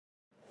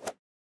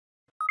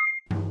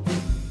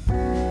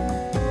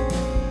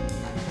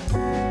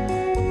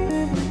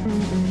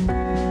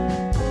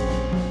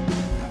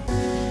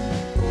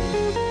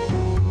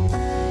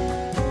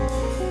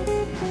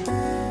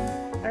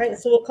right,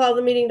 so we'll call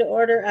the meeting to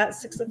order at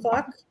 6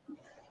 o'clock.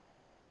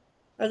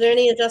 Are there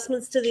any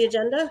adjustments to the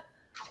agenda?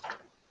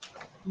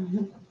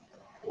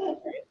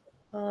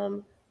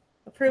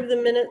 Approve the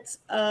minutes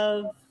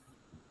of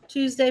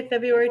Tuesday,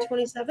 February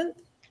 27th.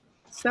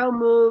 So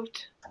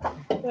moved.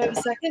 Do I have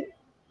a second?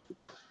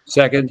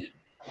 Second.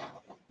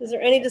 Is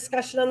there any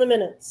discussion on the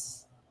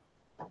minutes?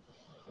 All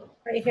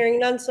right, hearing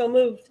none, so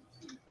moved.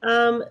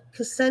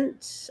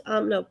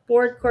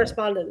 Board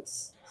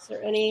correspondence. Is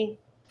there any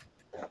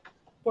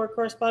board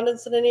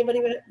correspondence that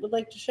anybody would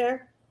like to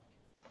share?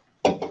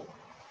 All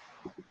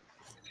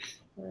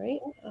right.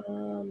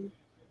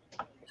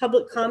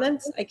 Public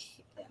comments.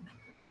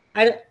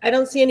 I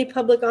don't see any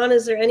public on.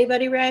 Is there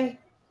anybody, Ray?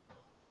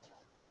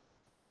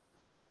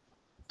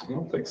 I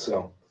don't think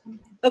so.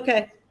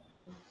 Okay.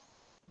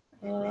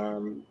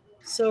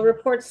 So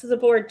reports to the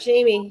board.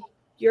 Jamie,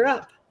 you're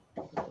up.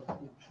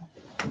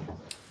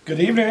 Good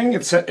evening.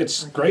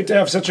 It's great to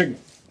have such a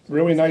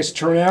really nice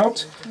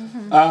turnout.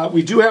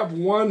 We do have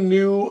one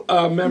new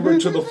member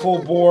to the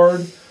full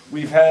board.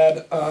 We've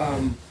had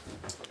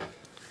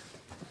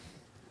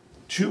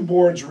two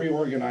boards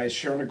reorganized.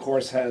 Sharon, of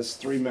course, has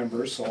 3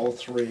 members, so all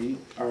 3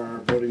 are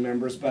voting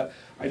members. But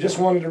I just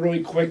wanted to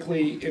really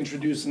quickly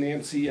introduce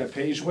Nancy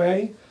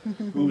Pageway,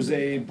 who's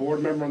a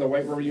board member on the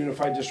White River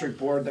Unified District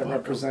Board that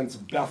represents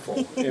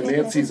Bethel. And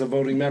Nancy's a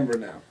voting member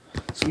now.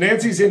 So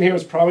Nancy's in here.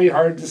 It's probably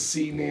hard to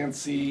see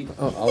Nancy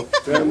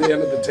down the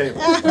end of the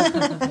table.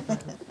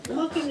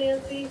 Welcome,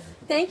 Nancy.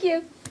 Thank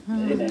you.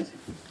 Hey, Nancy.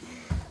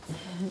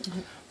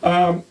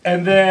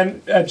 And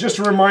then just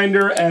a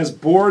reminder, as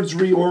boards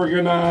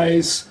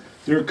reorganize,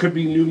 there could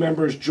be new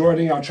members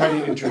joining. I'll try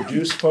to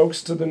introduce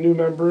folks to the new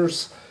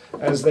members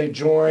as they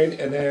join.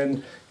 And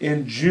then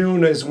in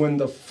June is when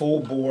the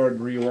full board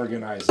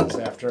reorganizes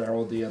after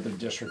all the other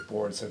district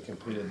boards have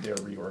completed their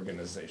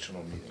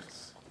reorganizational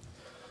meetings.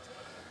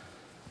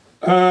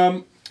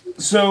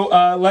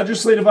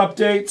 Legislative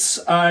updates.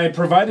 I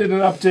provided an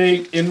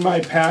update in my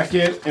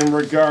packet in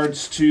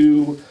regards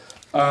to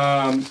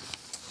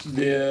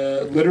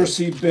the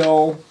literacy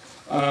bill.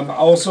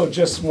 Also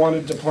just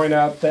wanted to point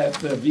out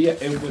that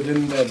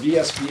within the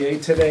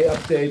VSBA Today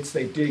updates,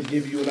 they did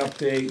give you an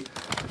update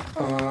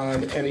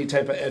on any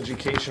type of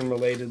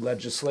education-related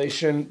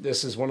legislation.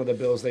 This is one of the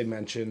bills they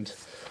mentioned.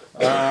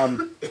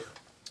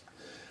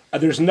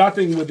 There's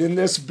nothing within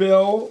this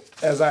bill,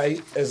 as I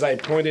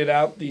pointed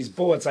out these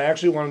bullets. I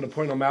actually wanted to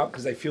point them out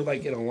because I feel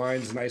like it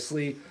aligns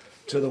nicely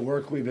to the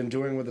work we've been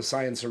doing with the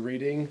science of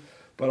reading,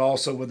 but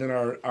also within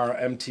our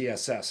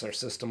MTSS, our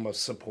system of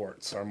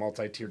supports, our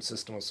multi-tiered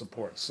system of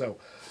supports. So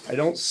I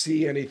don't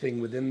see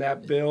anything within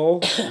that bill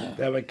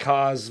that would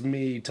cause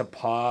me to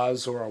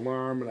pause or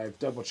alarm, and I've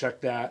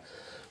double-checked that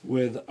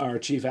with our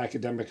chief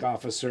academic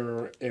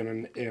officer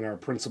and our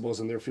principals,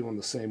 and they're feeling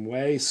the same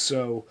way.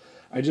 So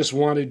I just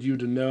wanted you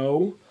to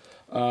know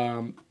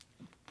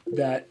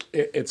that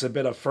it's a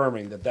bit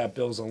affirming that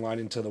bill's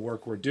aligning to the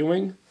work we're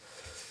doing.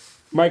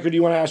 Michael, do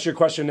you want to ask your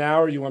question now,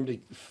 or you want me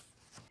to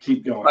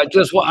keep going? I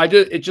just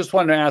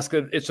wanted to ask.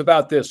 It's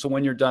about this. So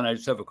when you're done, I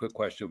just have a quick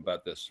question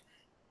about this.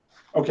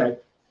 Okay.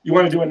 You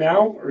want to do it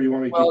now, or you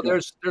want me to? Well,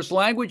 there's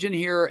language in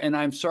here, and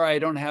I'm sorry I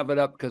don't have it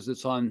up because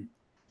it's on.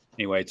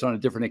 Anyway, it's on a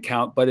different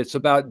account, but it's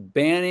about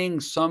banning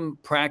some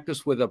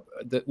practice with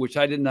which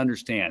I didn't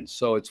understand.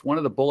 So it's one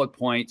of the bullet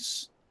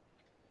points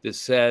that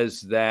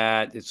says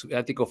that I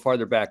have to go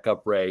farther back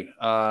up, Ray.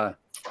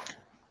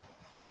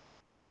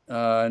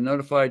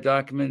 Notified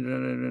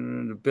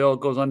document, the bill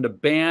goes on to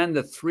ban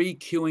the 3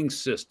 queuing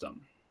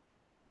system.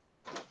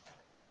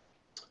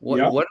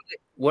 What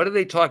are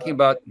they talking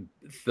about?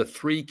 The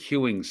 3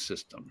 queuing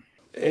system.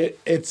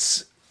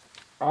 It's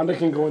Anna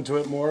can go into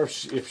it more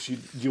if do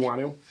you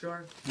want to?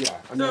 Sure. Yeah.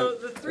 So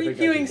the 3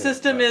 queuing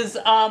system is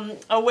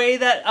a way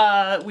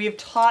that we've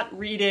taught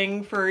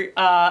reading for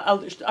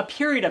a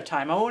period of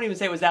time. I won't even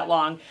say it was that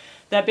long.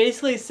 That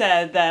basically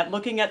said that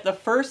looking at the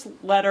first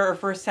letter or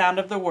first sound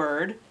of the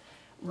word,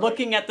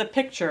 looking at the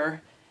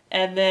picture,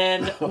 and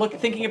then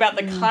thinking about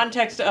the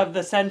context of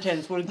the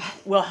sentence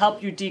will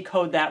help you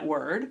decode that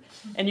word.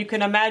 And you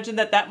can imagine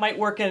that might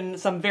work in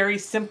some very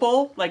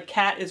simple, like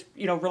cat is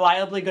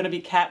reliably going to be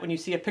cat when you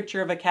see a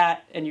picture of a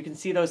cat and you can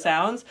see those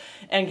sounds,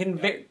 and can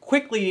very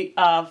quickly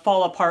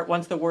fall apart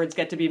once the words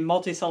get to be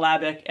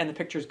multisyllabic and the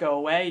pictures go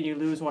away and you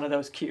lose one of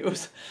those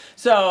cues.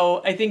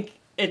 So I think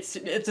it's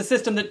a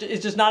system that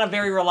is just not a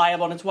very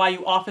reliable, and it's why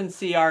you often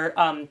see our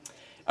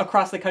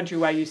across the country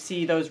why you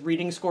see those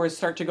reading scores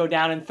start to go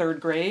down in 3rd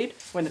grade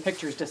when the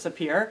pictures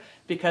disappear,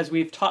 because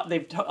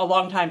they've a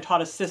long time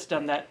taught a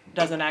system that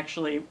doesn't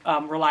actually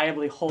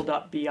reliably hold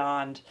up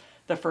beyond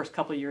the first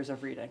couple of years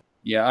of reading.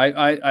 Yeah,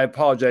 I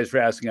apologize for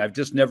asking. I've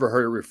just never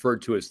heard it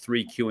referred to as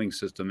 3 queuing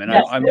system, and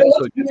yes, I'm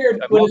also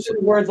weird when it's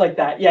in words like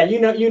that. Yeah, you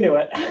knew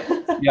it.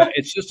 Yeah,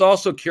 it's just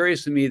also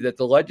curious to me that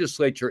the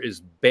legislature is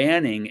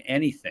banning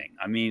anything.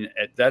 I mean,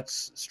 that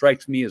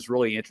strikes me as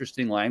really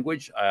interesting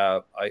language.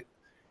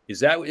 Is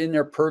that in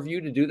their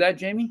purview to do that,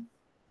 Jamie?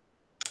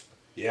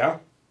 Yeah.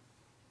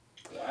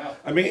 Wow.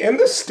 I mean, in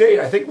the state,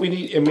 I think we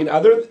need,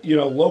 other,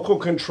 local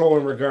control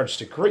in regards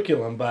to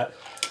curriculum, but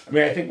I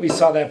mean, I think we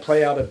saw that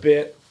play out a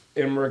bit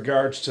in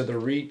regards to the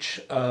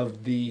reach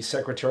of the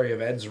Secretary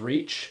of Ed's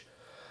reach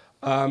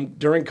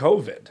during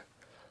COVID.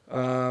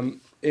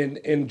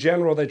 In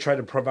general, they try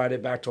to provide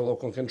it back to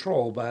local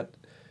control, but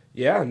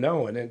yeah,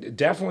 no, and it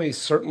definitely,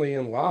 certainly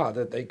in law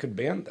that they could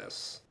ban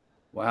this.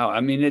 Wow. I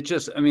mean, it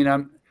just, I mean,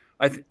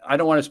 I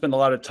don't want to spend a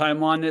lot of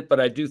time on it, but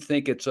I do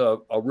think it's a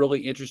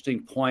really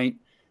interesting point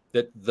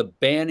that the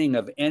banning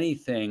of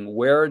anything,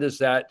 where does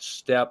that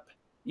step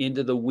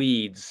into the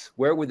weeds?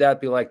 Where would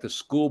that be like the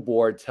school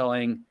board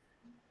telling,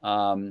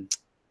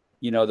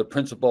 the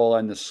principal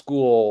and the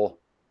school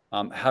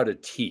how to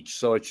teach?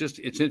 So it's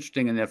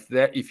interesting. And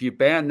if you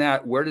ban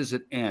that, where does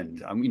it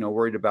end? I'm,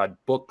 worried about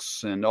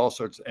books and all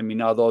sorts. I mean,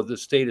 although the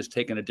state has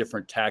taken a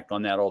different tact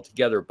on that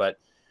altogether, but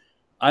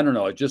I don't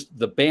know. Just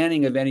the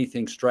banning of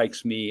anything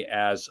strikes me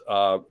as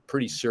a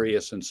pretty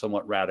serious and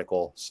somewhat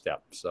radical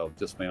step. So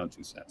just my own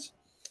 2 cents.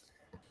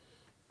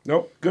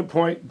 Nope. Good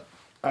point.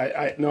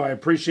 I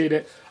appreciate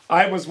it.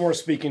 I was more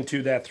speaking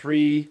to that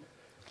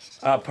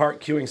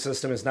 3-part queuing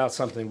system is not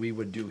something we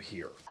would do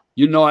here.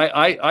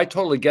 I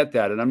totally get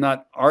that. And I'm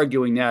not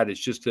arguing that.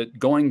 It's just that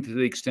going to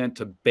the extent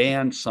to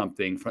ban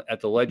something at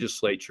the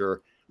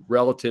legislature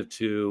relative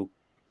to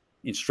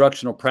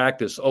instructional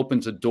practice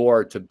opens a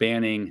door to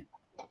banning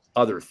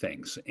other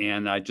things.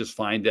 And I just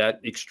find that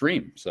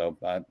extreme. So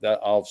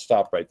I'll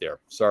stop right there.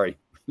 Sorry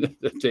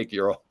to take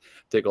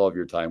all of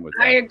your time with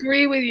that. I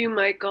agree with you,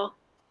 Michael.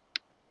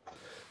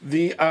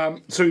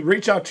 So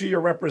reach out to your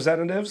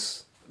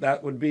representatives.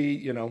 That would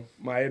be,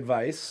 my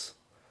advice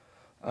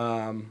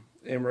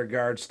in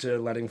regards to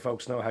letting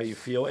folks know how you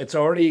feel.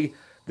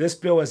 This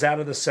bill is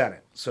out of the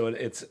Senate, so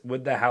it's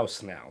with the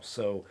House now.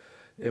 So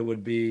it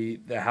would be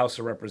the House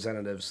of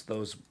Representatives.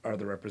 Those are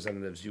the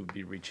representatives you would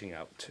be reaching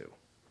out to.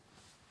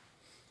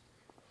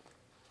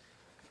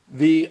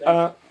 The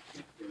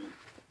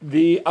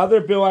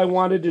other bill I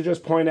wanted to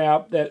just point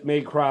out that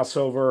may cross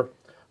over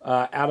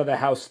out of the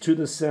House to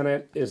the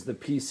Senate is the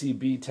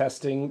PCB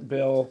testing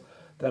bill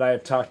that I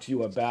have talked to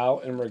you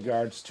about in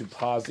regards to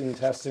pausing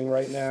testing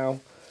right now.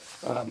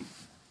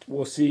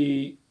 We'll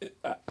see.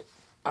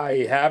 I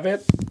have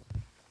it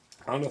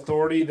on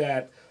authority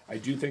that I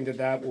do think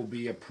that will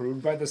be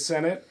approved by the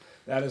Senate.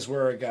 That is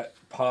where it got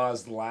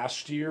paused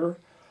last year,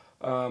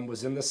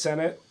 was in the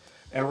Senate.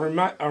 And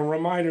a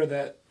reminder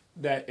that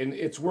and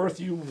it's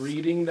worth you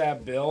reading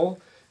that bill.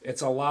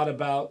 It's a lot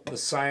about the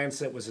science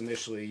that was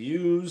initially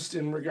used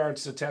in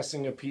regards to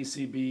testing of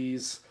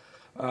PCBs.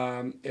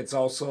 It's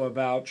also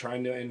about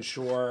trying to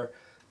ensure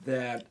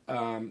that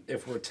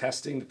if we're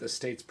testing, that the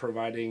state's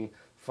providing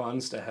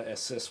funds to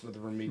assist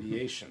with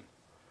remediation,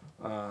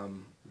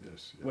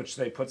 which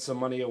they put some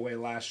money away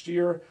last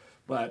year,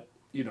 but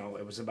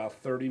it was about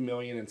 30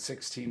 million and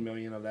 16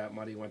 million of that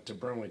money went to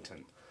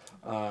Burlington.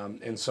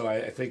 And so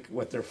I think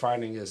what they're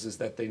finding is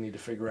that they need to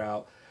figure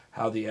out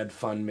how the Ed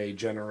Fund may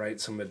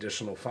generate some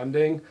additional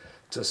funding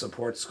to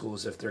support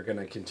schools if they're going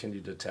to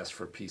continue to test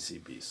for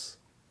PCBs.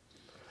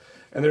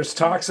 And there's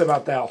talks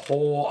about that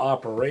whole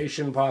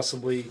operation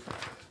possibly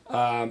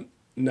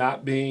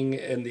not being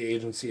in the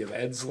Agency of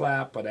Ed's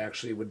lap, but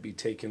actually would be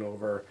taken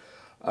over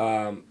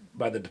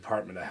by the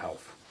Department of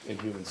Health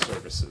and Human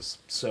Services.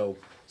 So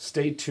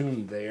stay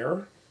tuned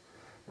there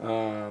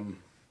in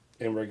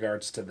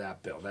regards to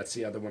that bill. That's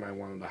the other one I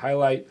wanted to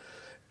highlight.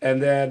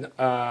 And then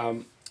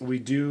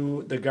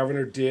the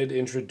governor did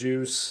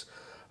introduce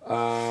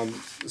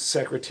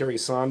Secretary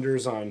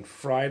Saunders on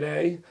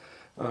Friday.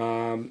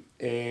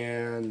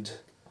 And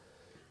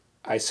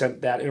I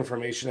sent that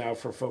information out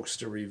for folks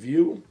to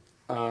review.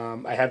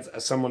 I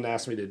had someone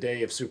ask me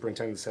today if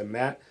superintendents had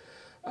met,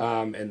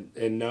 and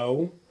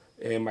no.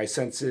 And my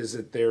sense is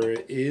that there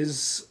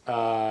is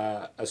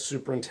a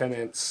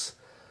superintendent's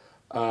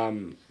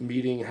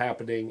meeting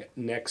happening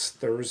next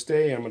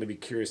Thursday. I'm going to be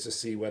curious to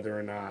see whether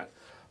or not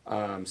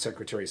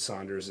Secretary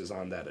Saunders is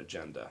on that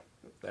agenda.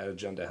 That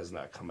agenda has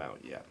not come out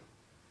yet.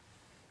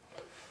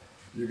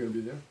 You're going to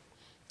be there?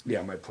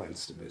 Yeah, my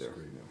plan's to be there.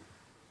 Great.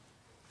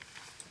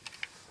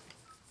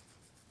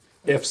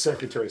 If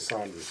Secretary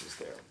Saunders is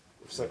there.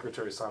 If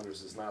Secretary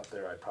Saunders is not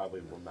there, I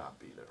probably will not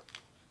be there.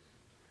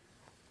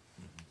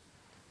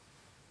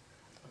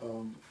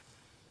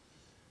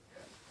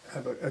 I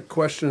have a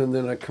question and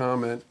then a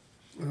comment.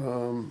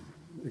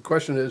 The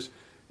question is,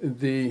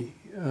 the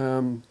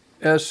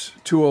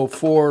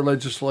S-204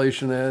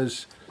 legislation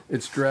as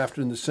it's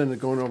drafted in the Senate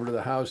going over to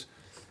the House,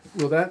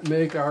 will that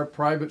make our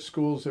private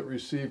schools that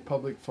receive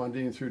public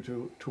funding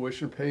through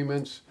tuition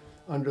payments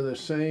under the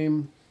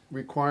same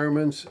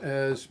requirements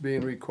as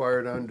being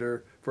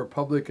required for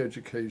public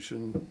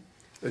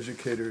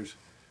educators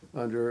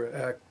under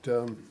Act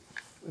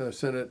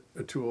Senate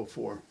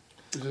 204?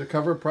 Does it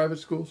cover private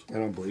schools? I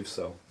don't believe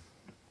so.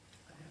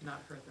 I have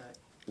not heard that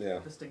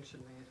distinction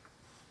made.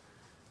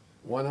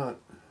 Why not?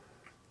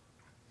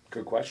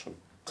 Good question.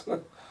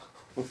 Okay.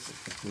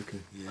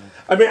 Yeah.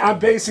 I mean, I'm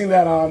basing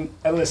that on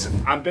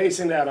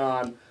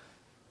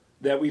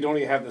that we don't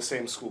even have the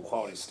same school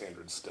quality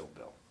standards still,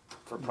 Bill,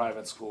 for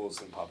private schools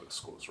and public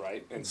schools,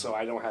 right? And so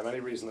I don't have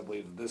any reason to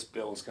believe that this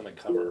bill is going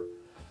to cover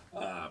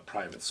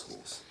private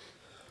schools.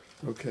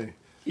 Okay.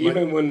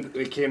 Even when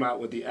it came out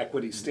with the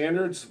equity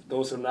standards,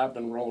 those have not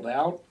been rolled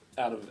out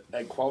of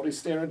ed quality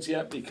standards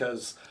yet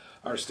because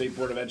our State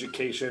Board of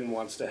Education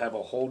wants to have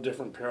a whole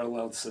different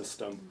parallel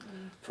system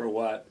for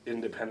what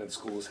independent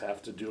schools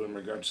have to do in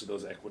regards to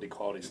those equity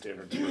quality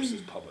standards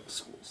versus public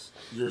schools.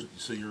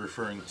 So you're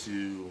referring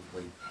to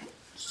like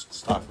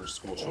Stockford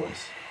school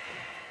choice?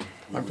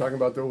 I'm talking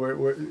about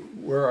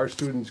where our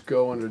students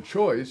go under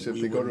choice. If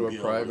We they go to wouldn't a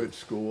be private able to-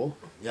 school,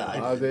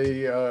 Yeah,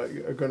 they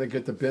are going to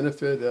get the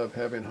benefit of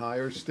having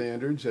higher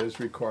standards as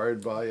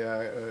required by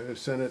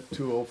Senate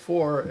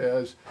 204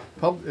 as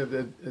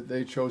if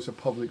they chose a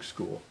public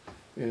school.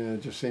 And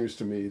it just seems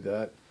to me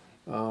that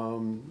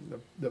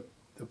the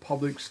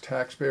public's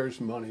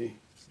taxpayers' money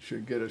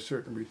should get a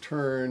certain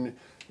return.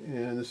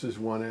 And this is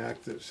one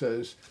act that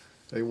says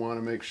they want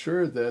to make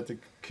sure that the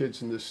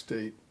kids in this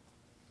state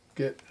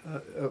get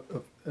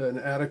an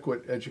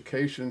adequate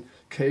education,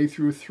 K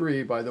through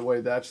 3. By the way,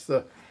 that's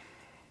the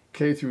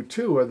K through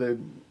 2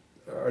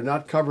 are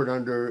not covered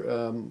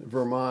under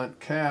Vermont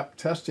cap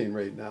testing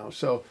right now.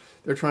 So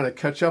they're trying to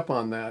catch up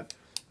on that,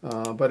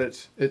 but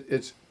it's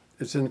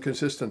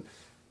inconsistent.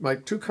 My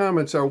two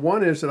comments are: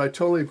 one is that I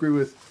totally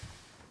agree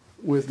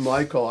with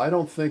Michael. I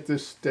don't think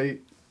this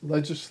state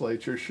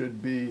legislature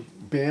should be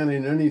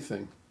banning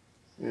anything,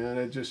 and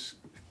it just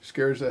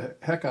scares the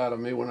heck out of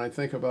me when I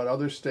think about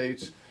other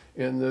states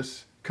in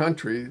this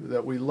country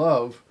that we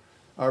love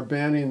are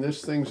banning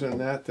this things and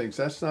that things.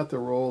 That's not the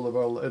role of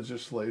our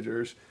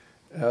legislators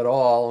at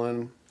all.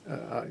 And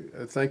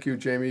thank you,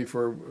 Jamie,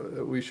 for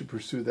we should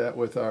pursue that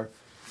with our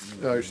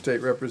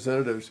state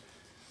representatives.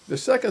 The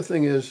second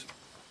thing is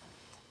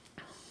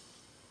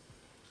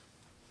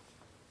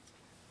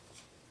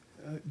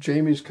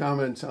Jamie's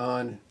comments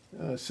on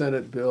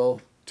Senate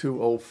Bill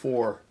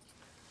 204.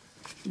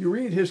 You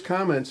read his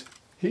comments,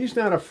 he's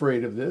not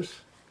afraid of this.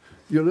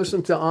 You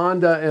listen to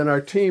Anda and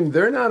our team,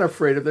 they're not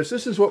afraid of this.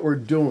 This is what we're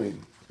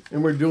doing,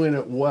 and we're doing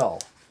it well.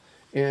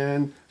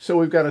 And so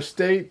we've got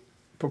a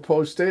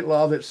proposed state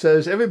law that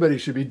says everybody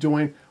should be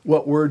doing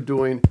what we're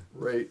doing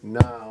right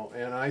now.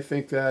 And I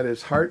think that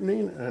is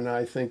heartening, and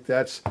I think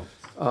that's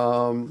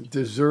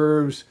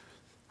deserves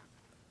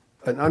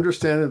an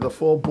understanding of the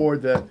full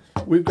board that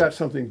we've got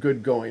something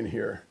good going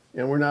here.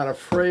 And we're not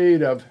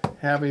afraid of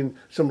having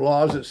some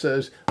laws that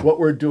says what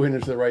we're doing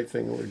is the right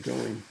thing we're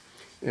doing.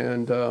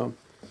 And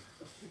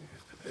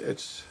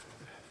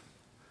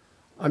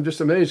I'm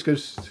just amazed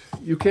because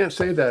you can't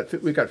say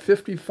that. We've got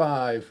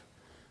 55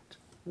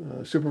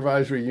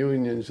 supervisory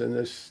unions in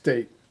this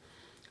state.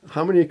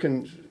 How many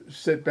can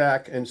sit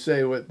back and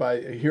say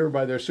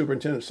by their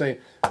superintendent saying,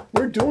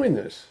 we're doing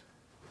this.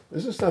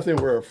 This is nothing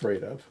we're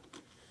afraid of.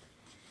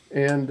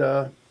 And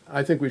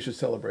I think we should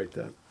celebrate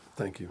that.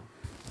 Thank you.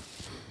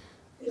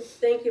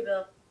 Thank you,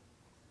 Bill.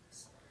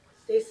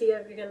 Stacy,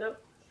 have your hand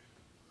up?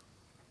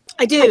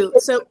 I do.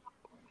 So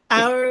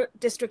our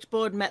district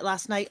board met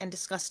last night and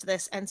discussed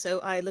this. And so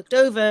I looked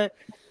over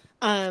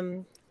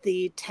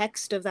the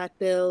text of that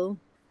bill.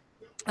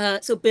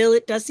 So Bill,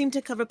 it does seem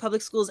to cover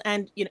public schools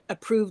and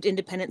approved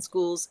independent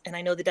schools. And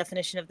I know the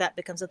definition of that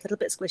becomes a little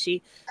bit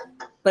squishy,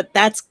 but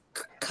that's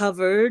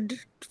covered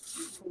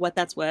for what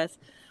that's worth.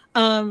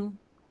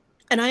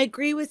 And I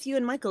agree with you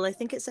and Michael. I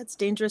think it sets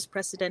dangerous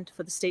precedent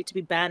for the state to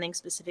be banning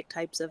specific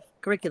types of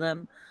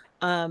curriculum.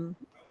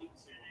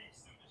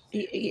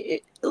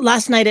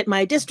 Last night at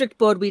my district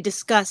board, we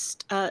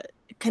discussed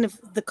kind of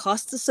the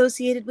costs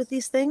associated with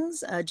these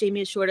things.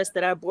 Jamie assured us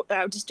that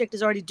our district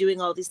is already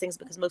doing all these things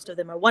because most of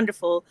them are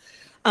wonderful.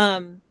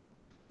 But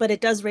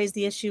it does raise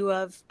the issue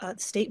of the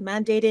state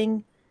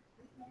mandating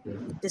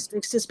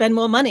districts to spend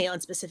more money on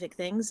specific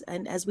things.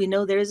 And as we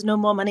know, there is no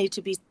more money to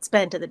be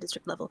spent at the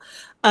district level.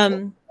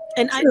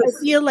 And I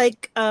feel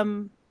like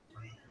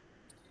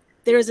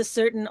there is a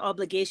certain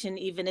obligation,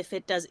 even if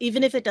it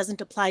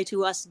doesn't apply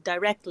to us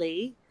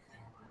directly,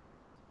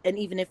 and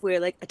even if we're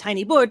like a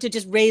tiny board, to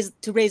just raise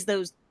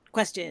those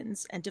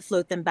questions and to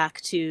float them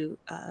back to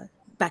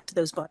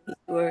those bodies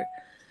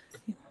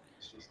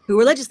who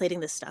are legislating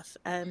this stuff.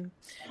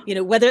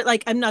 Whether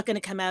I'm not going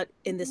to come out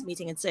in this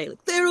meeting and say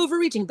they're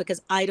overreaching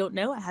because I don't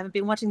know. I haven't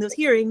been watching those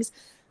hearings,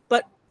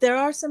 but there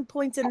are some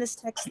points in this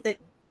text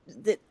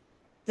that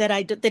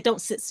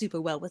don't sit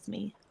super well with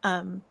me.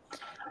 And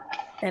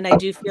I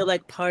do feel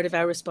like part of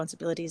our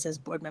responsibilities as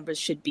board members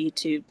should be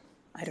to,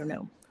 I don't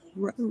know,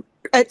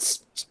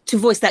 to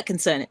voice that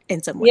concern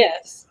in some way.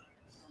 Yes,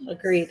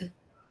 agreed,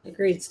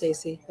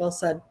 Stacy. Well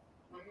said.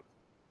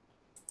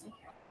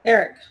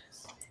 Eric.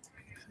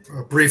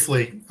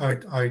 Briefly,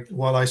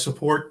 while I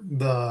support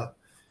the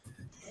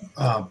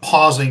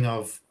pausing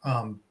of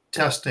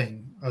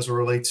testing as it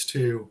relates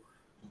to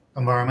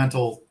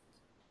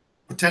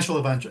potential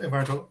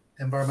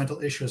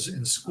environmental issues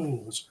in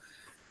schools,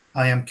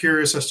 I am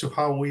curious as to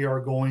how we are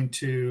going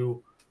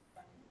to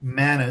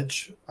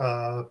manage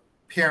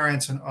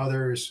parents and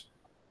others,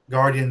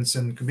 guardians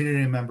and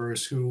community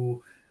members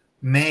who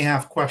may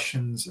have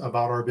questions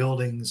about our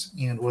buildings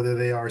and whether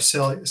they are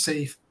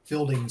safe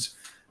buildings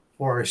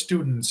for our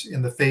students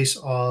in the face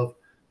of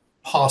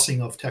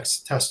pausing of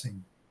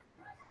testing.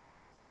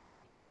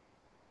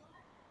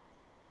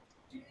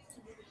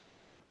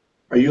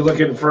 Are you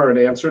looking for an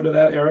answer to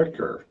that, Eric?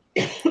 Or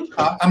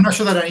I'm not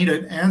sure that I need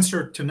an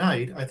answer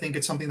tonight. I think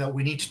it's something that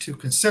we need to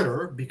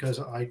consider because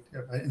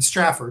in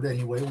Stratford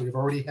anyway, we've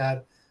already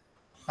had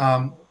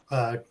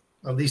at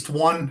least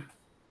one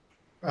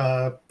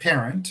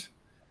parent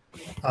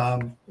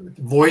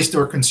voiced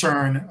their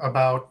concern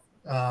about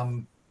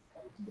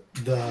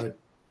the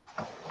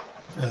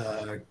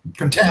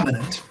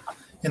contaminant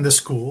in the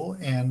school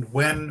and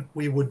when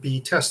we would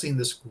be testing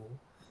the school.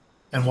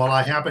 And while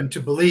I happen to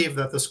believe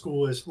that the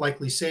school is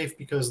likely safe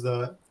because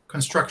the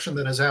construction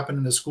that has happened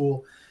in the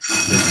school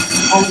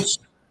is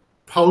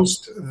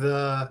post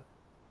the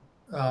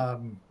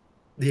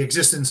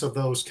existence of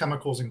those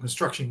chemicals and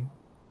construction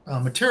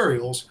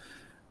materials,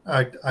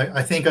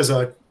 I think as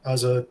a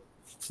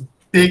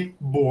big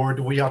board,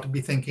 we ought to be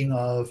thinking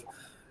of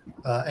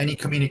any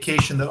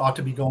communication that ought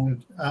to be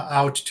going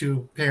out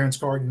to parents,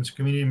 guardians,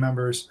 community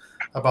members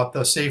about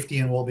the safety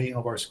and well-being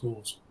of our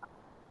schools.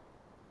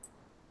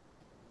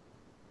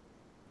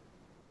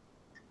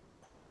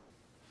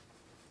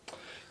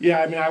 yeah,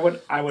 I mean,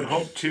 I would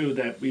hope too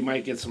that we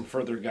might get some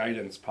further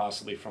guidance,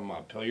 possibly from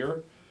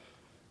Montpelier,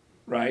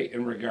 right,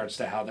 in regards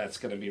to how that's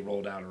going to be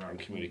rolled out around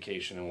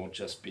communication. It won't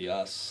just be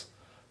us,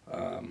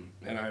 and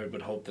I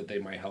would hope that they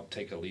might help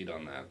take a lead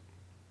on that.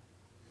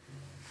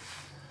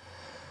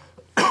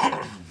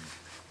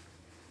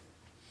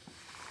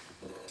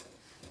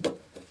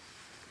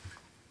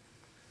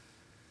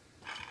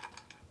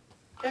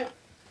 Okay.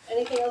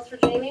 Anything else for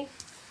Jamie?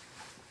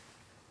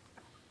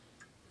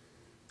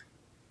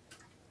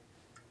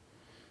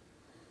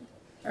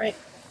 All right.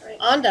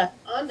 Anda.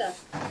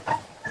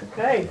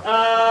 Okay.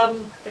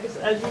 I guess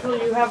as usual,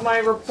 you have my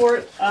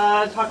report.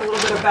 Talk a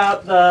little bit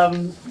about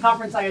the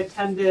conference I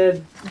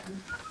attended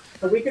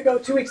a week ago,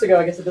 2 weeks ago,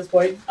 I guess at this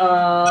point.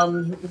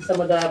 Some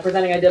of the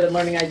presenting I did and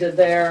learning I did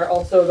there.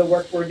 Also, the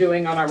work we're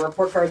doing on our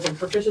report cards and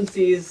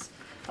proficiencies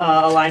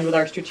aligned with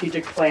our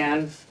strategic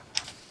plan.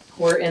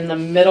 We're in the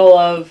middle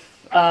of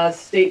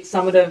state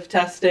summative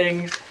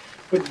testing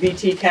with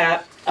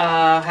VTCAT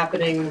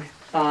happening.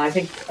 I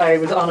think I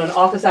was on an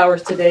office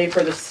hours today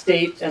for the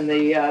state, and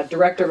the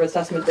director of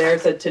assessment there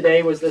said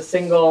today was the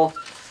single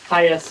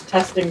highest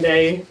testing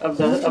day of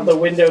the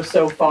window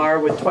so far,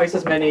 with twice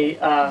as many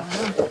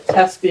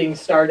tests being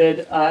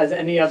started as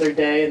any other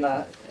day in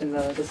the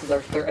this is our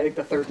I think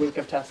the third week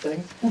of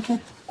testing.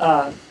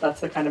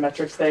 That's the kind of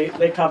metrics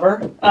they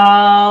cover.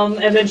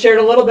 And then shared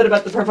a little bit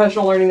about the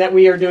professional learning that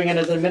we are doing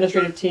as an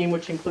administrative team,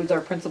 which includes our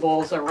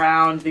principles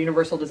around the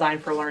universal design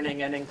for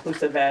learning and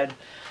inclusive ed,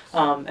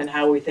 and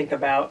how we think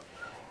about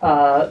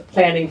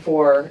planning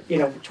for,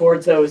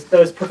 towards those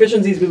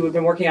proficiencies we've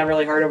been working on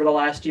really hard over the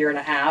last year and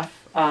a half.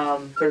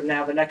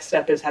 Now the next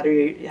step is how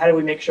do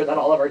we make sure that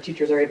all of our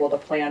teachers are able to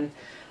plan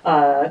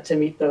to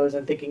meet those,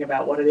 and thinking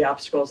about what are the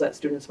obstacles that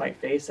students might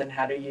face, and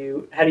how do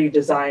you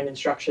design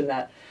instruction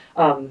that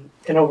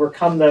can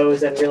overcome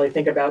those, and really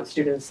think about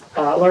students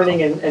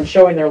learning and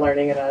showing their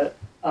learning in a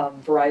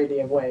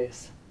variety of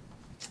ways.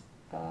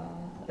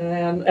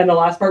 And the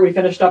last part, we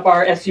finished up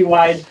our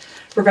SU-wide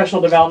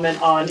professional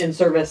development on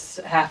in-service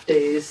half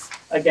days.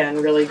 Again,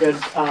 really good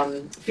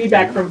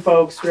feedback from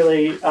folks,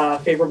 really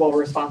favorable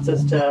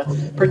responses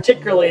to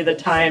particularly the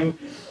time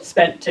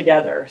spent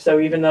together. So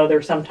even though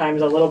there's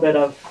sometimes a little bit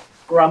of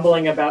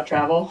grumbling about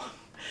travel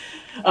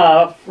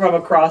from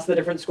across the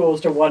different schools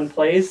to one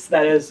place,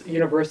 that is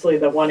universally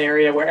the one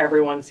area where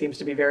everyone seems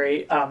to be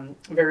very,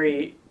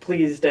 very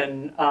pleased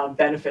and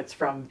benefits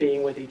from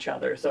being with each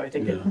other. So I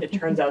think it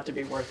turns out to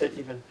be worth it,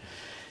 even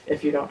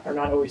if you are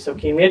not always so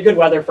keen. We had good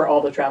weather for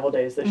all the travel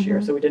days this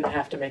year, so we didn't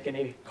have to make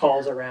any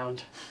calls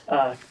around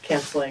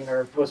canceling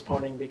or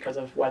postponing because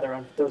of weather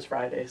on those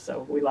Fridays.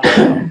 So we left it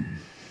out.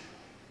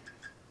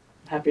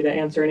 Happy to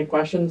answer any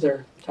questions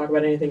or talk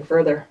about anything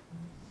further.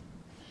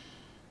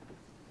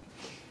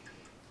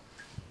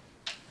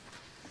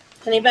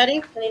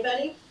 Anybody?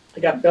 I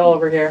got Bill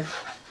over here.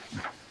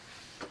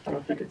 I don't know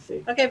if you can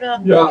see. Okay, Bill.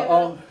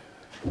 Yeah,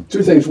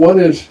 two things. One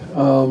is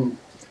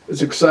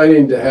it's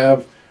exciting to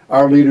have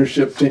our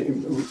leadership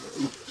team,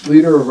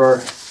 leader of our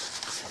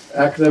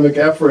academic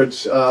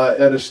efforts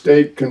at a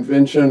state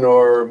convention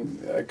or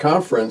a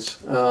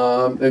conference,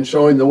 and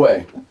showing the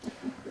way.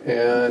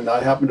 And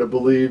I happen to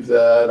believe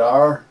that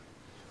our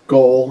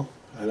goal,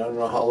 I don't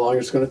know how long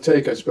it's going to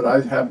take us, but I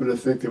happen to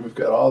think that we've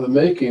got all the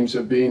makings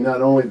of being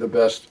not only the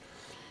best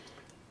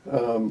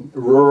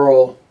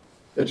rural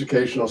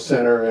educational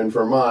center in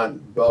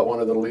Vermont, but one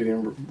of the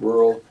leading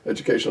rural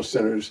educational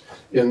centers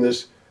in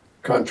this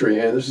country.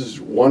 And this is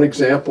one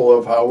example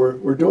of how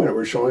we're doing it.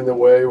 We're showing the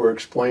way, we're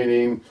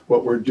explaining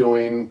what we're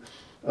doing.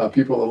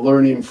 People are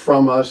learning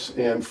from us,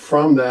 and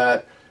from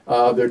that,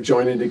 they're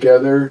joining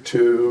together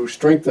to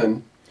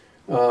strengthen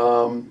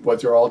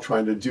what they're all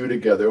trying to do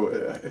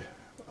together.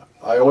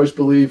 I always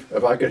believe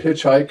if I could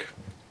hitchhike,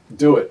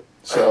 do it.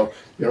 So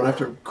you don't have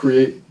to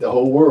create the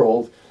whole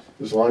world,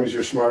 as long as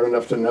you're smart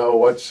enough to know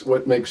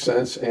what makes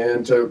sense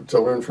and to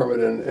learn from it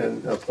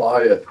and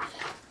apply it.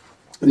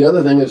 The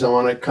other thing is I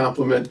want to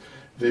compliment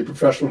the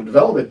professional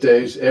development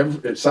days.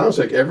 It sounds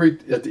like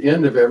at the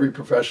end of every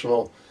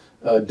professional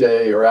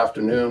day or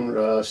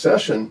afternoon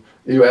session,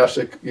 you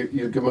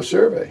give them a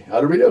survey. How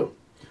did we do?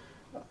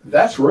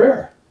 That's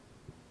rare.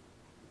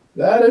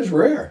 That is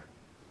rare.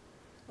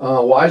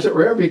 Why is it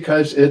rare?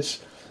 Because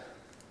it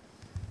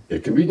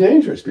can be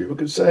dangerous. People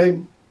could say,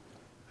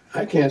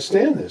 I can't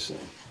stand this thing.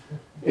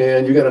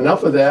 And you get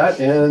enough of that,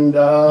 and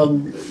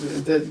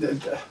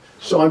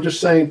so I'm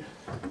just saying,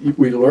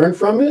 we learn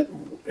from it,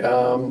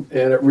 and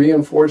it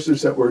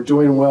reinforces that we're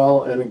doing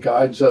well, and it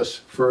guides us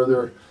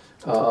further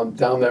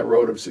down that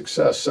road of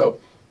success. So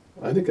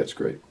I think that's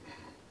great.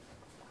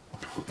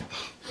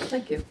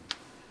 Thank you.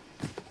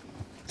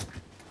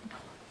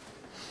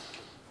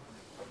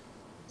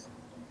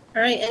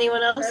 All right,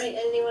 anyone else?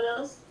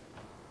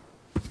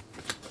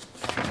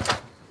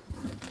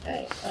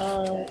 Okay.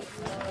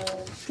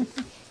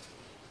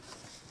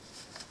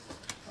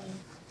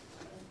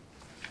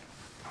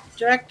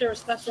 Director of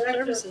Special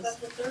Services.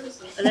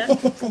 Annette?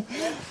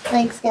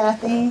 Thanks,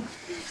 Kathy.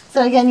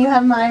 So again, you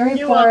have my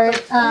report.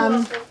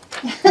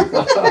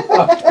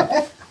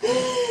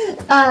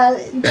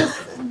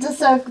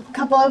 Just a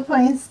couple of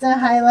points to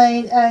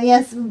highlight.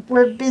 Yes,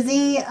 we're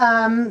busy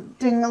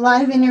doing a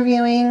lot of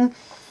interviewing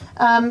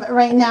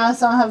right now,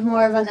 so I'll have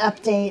more of an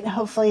update,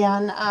 hopefully,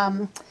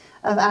 on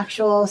of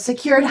actual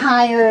secured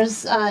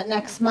hires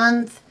next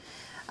month.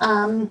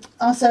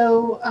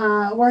 Also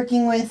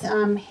working with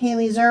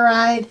Haley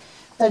Zuride,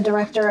 the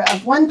director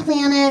of One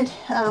Planet.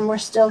 We're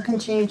still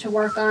continuing to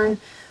work on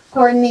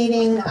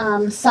coordinating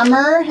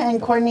summer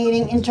and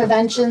coordinating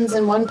interventions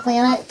in One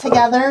Planet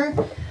together.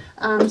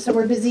 So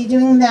we're busy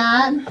doing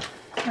that,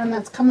 and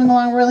that's coming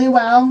along really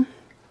well.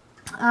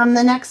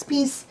 The next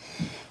piece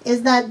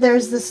is that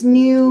there's this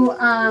new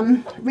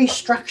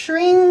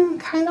restructuring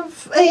kind of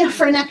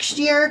for next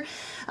year.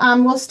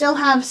 We'll still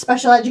have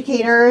special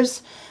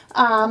educators,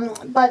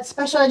 but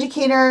special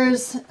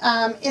educators,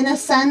 in a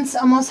sense,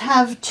 almost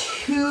have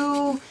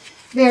two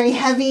very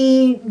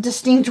heavy,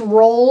 distinct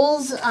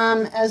roles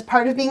as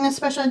part of being a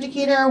special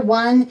educator.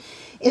 One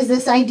is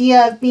this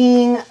idea of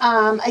being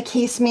a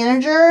case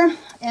manager,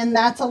 and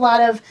that's a lot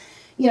of,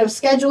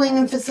 scheduling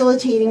and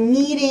facilitating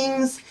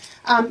meetings,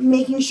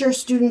 making sure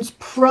students'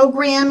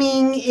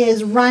 programming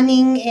is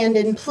running and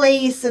in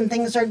place and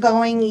things are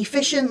going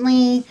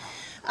efficiently.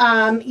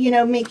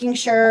 Making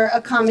sure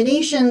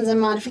accommodations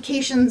and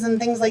modifications and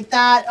things like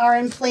that are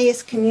in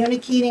place,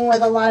 communicating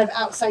with a lot of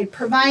outside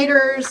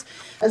providers,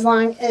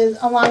 along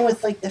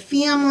with like the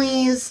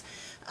families,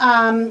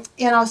 and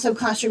also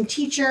classroom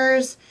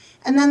teachers.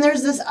 And then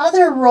there's this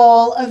other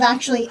role of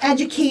actually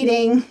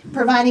educating,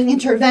 providing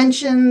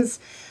interventions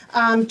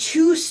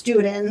to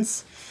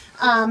students.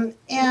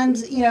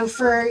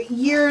 For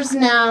years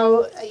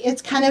now,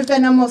 it's kind of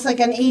been almost like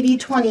an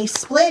 80-20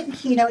 split.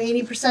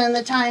 80% of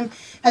the time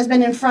has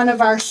been in front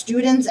of our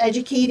students,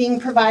 educating,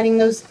 providing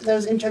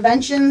those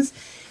interventions,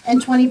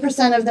 and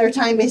 20% of their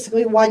time,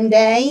 basically one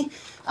day,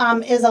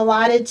 is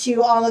allotted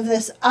to all of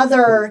this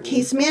other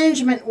case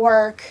management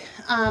work.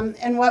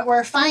 And what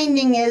we're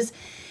finding is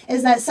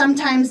that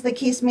sometimes the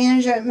case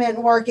management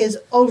work is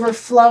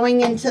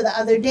overflowing into the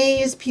other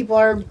days. People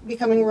are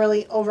becoming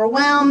really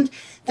overwhelmed.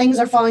 Things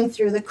are falling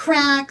through the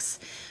cracks.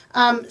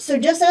 So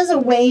just as a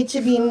way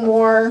to be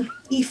more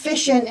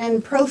efficient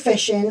and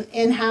proficient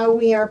in how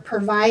we are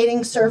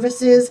providing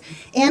services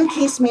and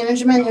case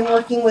management and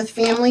working with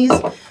families,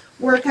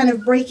 we're kind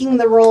of breaking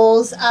the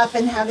roles up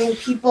and having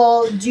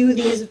people do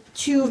these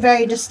two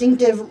very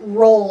distinctive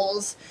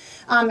roles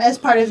as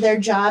part of their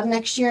job.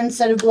 Next year,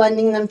 instead of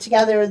blending them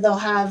together,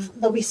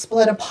 they'll be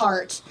split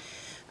apart.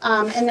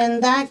 And in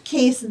that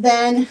case,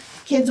 then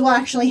kids will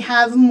actually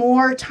have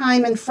more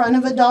time in front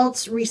of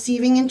adults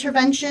receiving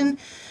intervention,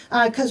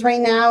 because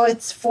right now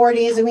it's 4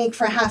 days a week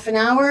for half an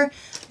hour.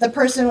 The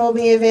person will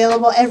be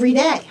available every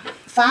day,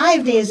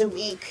 5 days a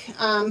week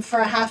for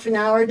a half an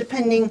hour,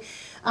 depending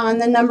on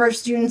the number of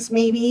students,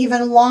 maybe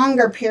even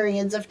longer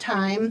periods of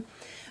time.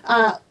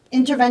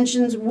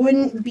 Interventions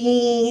wouldn't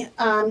be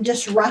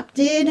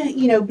disrupted,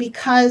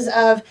 because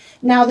of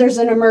now there's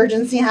an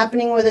emergency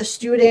happening with a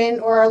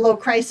student or a low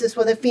crisis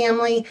with a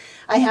family.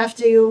 I have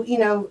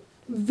to,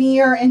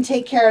 veer and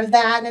take care of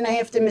that, and I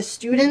have to miss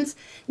students.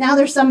 Now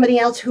there's somebody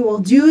else who will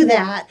do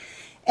that.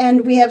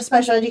 And we have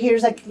special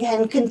educators that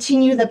can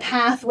continue the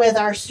path with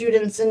our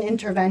students in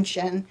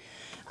intervention.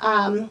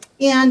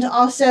 And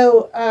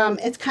also,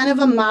 it's kind of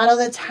a model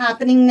that's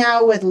happening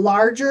now with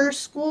larger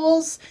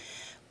schools.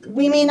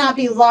 We may not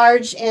be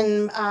large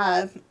in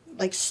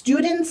like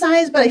student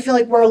size, but I feel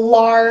like we're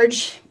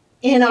large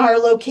in our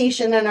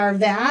location and our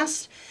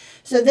vast.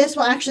 So this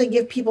will actually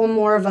give people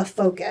more of a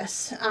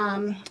focus.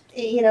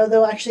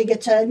 They'll actually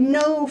get to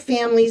know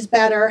families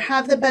better,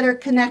 have the better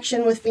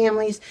connection with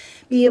families,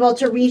 be able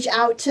to reach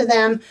out to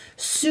them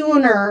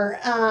sooner.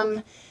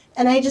 And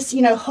I just,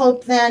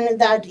 hope then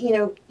that,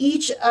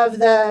 each of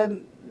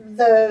the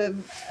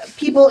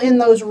people in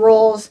those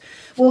roles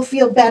will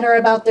feel better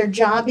about their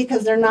job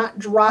because they're not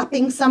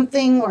dropping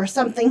something or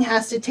something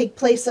has to take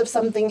place of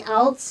something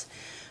else.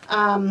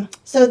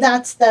 So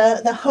that's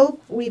the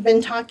hope. We've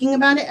been talking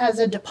about it as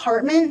a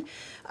department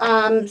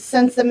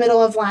since the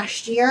middle of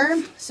last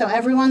year. So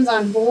everyone's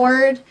on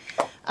board.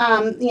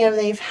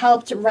 They've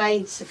helped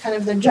write kind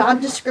of the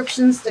job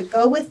descriptions that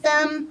go with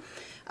them.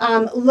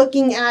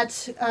 Looking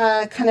at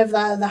kind of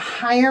the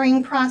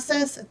hiring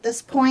process at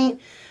this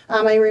point.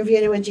 I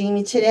reviewed it with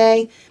Jamie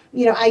today.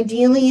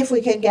 Ideally, if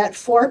we could get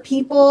 4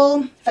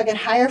 people, if I could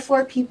hire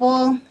 4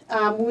 people,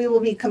 we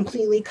will be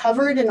completely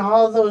covered in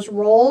all of those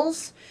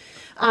roles.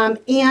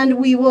 And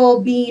we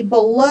will be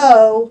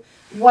below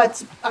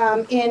what's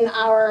in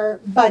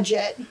our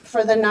budget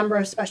for the number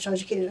of special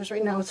educators.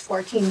 Right now it's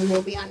 14, and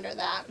we'll be under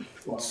that.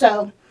 Wow.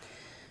 So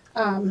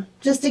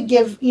just to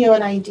give you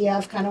an idea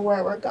of kind of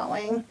where we're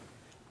going.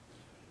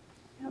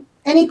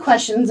 Any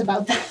questions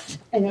about that?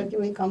 I know it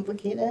can be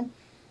complicated.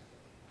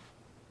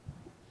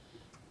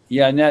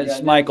 Yeah, and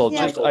that's Michael.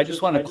 Yeah. I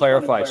just want to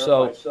clarify.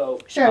 So,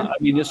 Sure. I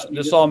mean,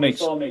 this all makes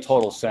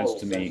total sense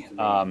to me.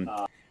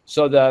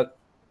 So the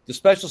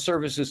special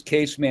services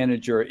case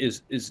manager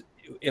is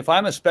if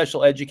I'm a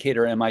special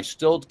educator, am I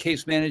still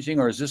case managing,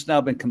 or has this now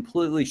been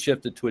completely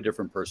shifted to a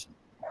different person?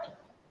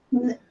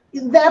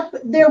 That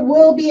there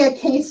will be a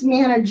case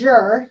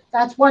manager.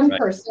 That's one Right.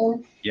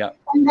 person. Yeah.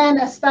 And then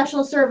a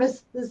special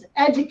services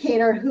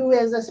educator who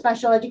is a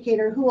special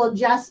educator who will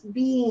just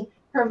be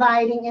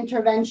providing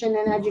intervention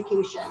and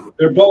education.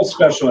 They're both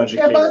special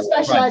educators. They're both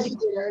special Right.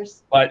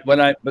 educators. But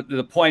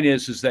the point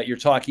is that you're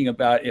talking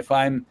about if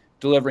I'm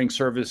delivering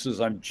services,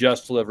 I'm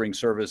just delivering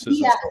services.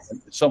 Yes.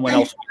 And someone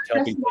else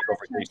will take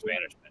over case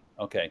management.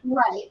 Okay.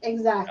 Right,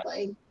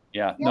 exactly.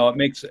 Yeah. Yep. No, it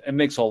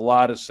makes a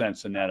lot of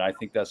sense in that. I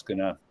think it's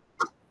gonna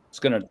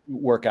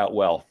work out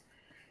well.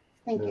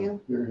 Thank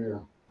you. You're here.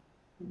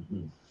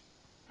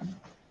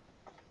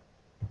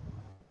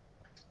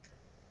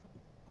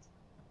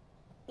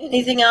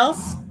 Anything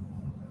else?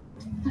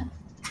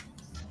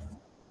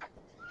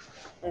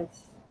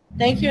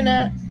 Thank you,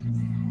 Nat.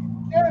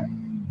 Sure.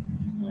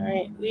 All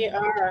right, we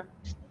are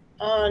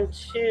on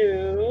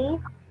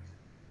to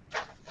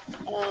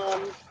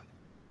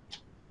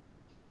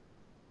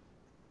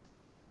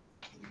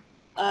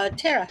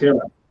Tara.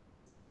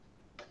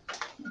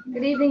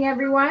 Good evening,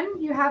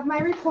 everyone. You have my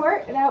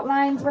report. It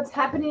outlines what's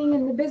happening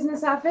in the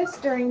business office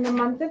during the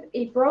month of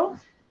April.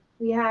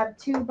 We have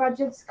 2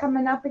 budgets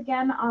coming up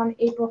again on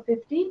April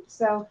 15th.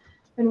 So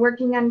I've been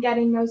working on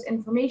getting those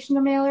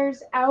informational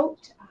mailers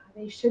out.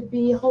 They should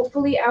be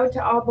hopefully out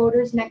to all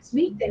voters next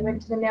week. They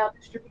went to the mail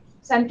distribution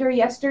center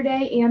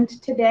yesterday and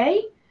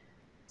today.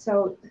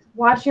 So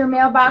watch your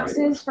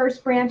mailboxes,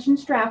 First Branch in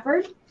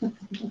Stratford.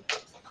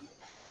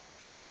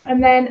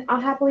 And then I'll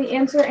happily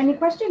answer any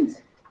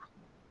questions.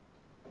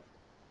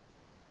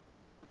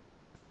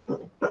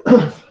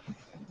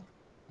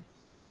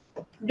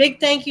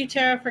 Big thank you,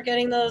 Tara, for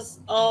getting those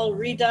all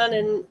redone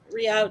and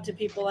re-out to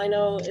people. I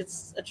know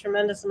it's a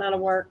tremendous amount of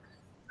work.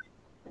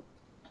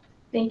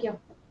 Thank you.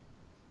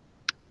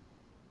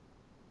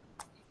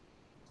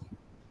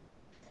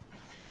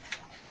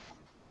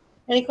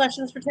 Any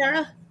questions for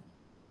Tara?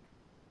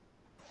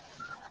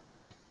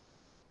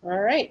 All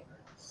right.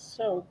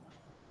 So,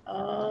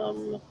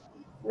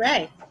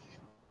 Ray.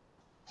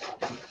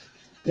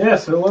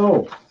 Yes,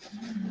 hello.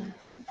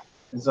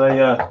 As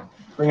I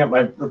bring up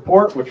my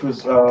report, which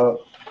was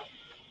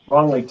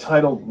wrongly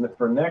titled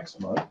for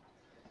next month,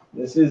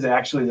 this is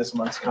actually this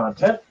month's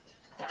content.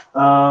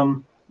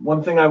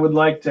 One thing I would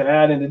like to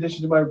add in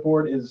addition to my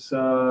report is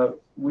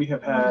we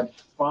have had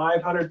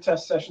 500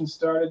 test sessions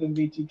started in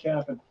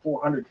VTCAP and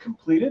 400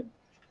 completed,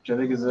 which I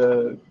think is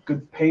a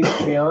good pace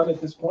to be on at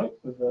this point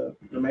with the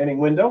remaining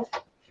window.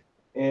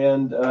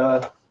 And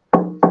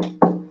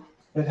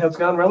it has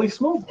gone really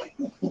smoothly.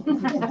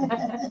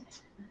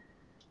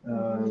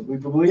 We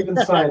believe in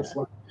science.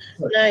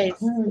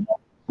 Nice.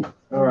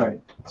 All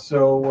right.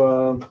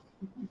 So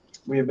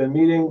we have been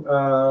meeting,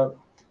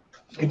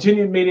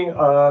 continued meeting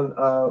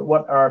on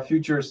what our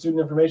future student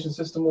information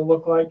system will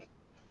look like.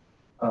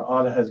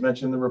 Anna has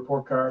mentioned the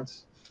report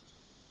cards.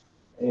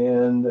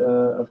 And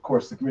of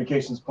course, the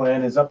communications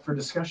plan is up for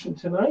discussion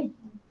tonight.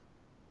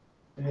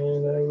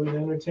 And I would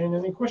entertain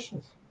any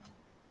questions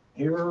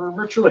here or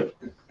virtually.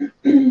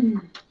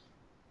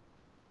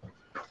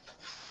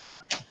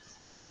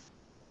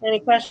 Any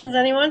questions,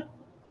 anyone?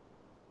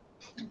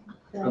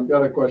 I've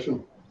got a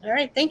question. All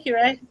right. Thank you,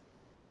 Ray.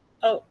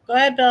 Oh, go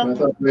ahead, Bill. I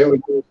thought Ray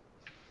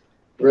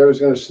was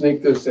going to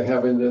sneak this to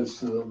having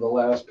this the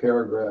last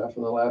paragraph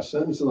and the last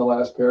sentence in the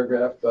last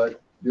paragraph, but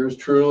yours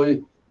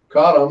truly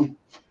caught him.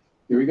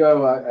 Here we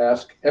go. I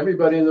ask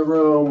everybody in the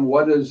room,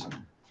 what does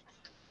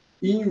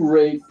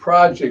E-rate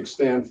project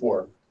stand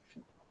for?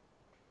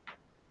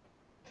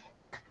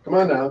 Come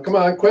on now. Come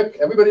on, quick.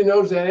 Everybody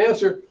knows that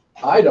answer.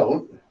 I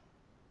don't.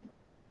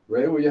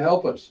 Ray, will you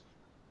help us?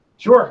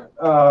 Sure.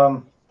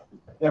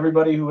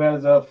 Everybody who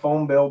has a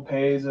phone bill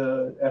pays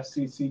a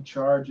FCC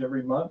charge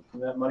every month,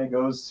 and that money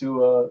goes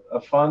to a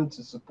fund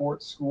to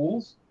support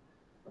schools.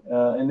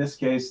 In this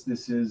case,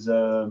 this is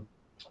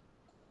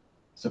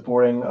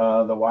supporting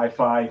the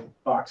Wi-Fi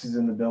boxes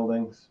in the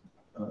buildings,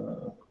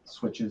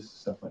 switches,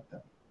 stuff like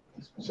that.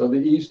 So the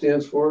E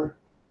stands for?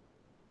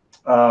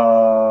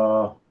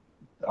 I'll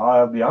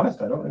be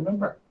honest, I don't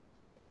remember.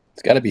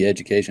 It's got to be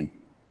education.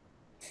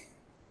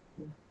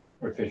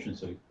 Or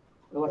efficiency.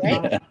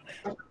 Electronic.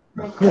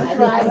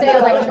 I say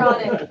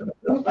electronic.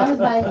 I was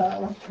like,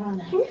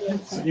 electronic.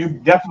 So you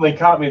definitely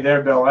caught me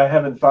there, Bill. I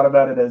haven't thought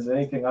about it as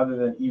anything other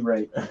than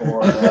E-rate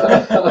for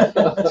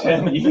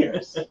 10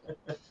 years.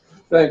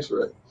 Thanks,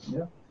 Rick.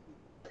 Yeah.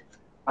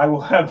 I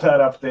will have that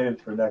updated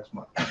for next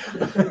month.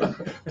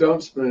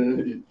 Don't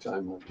spend any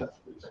time on that,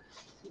 please.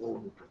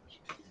 All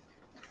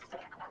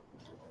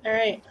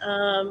right.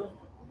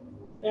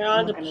 We're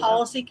on to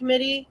policy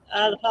committee.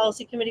 The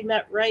policy committee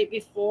met right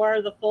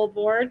before the full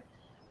board.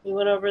 We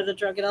went over the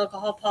drug and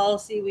alcohol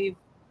policy. We've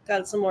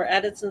got some more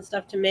edits and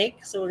stuff to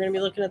make. So we're going to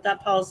be looking at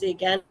that policy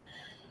again.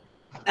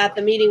 At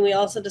the meeting, we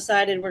also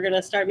decided we're going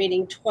to start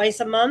meeting twice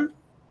a month,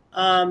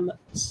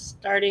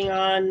 starting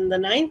on the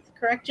 9th,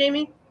 correct,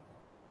 Jamie?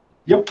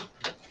 Yep.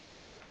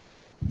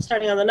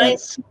 Starting on the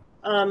 9th.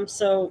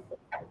 So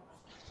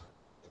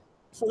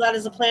that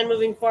is the plan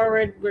moving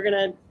forward. We're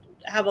going to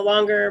have a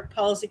longer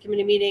policy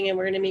committee meeting, and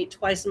we're going to meet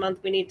twice a month.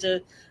 We need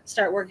to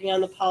start working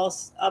on the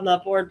policy, on the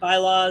board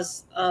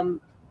bylaws, and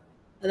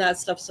that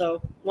stuff.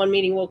 So one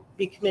meeting will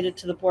be committed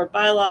to the board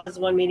bylaws.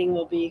 One meeting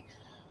will be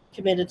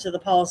committed to the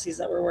policies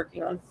that we're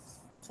working on.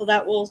 So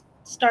that will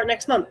start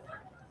next month.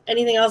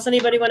 Anything else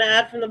anybody want to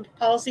add from the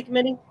policy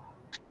committee?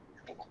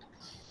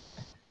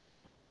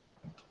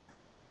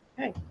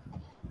 Okay.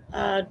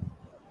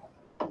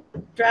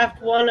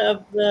 Draft 1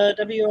 of the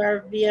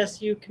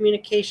WVRSU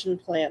communication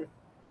plan.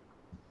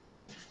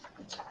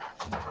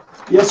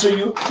 Yeah, so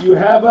you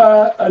have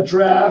a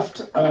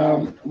draft.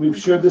 We've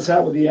shared this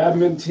out with the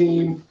admin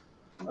team.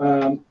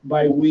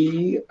 By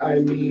we, I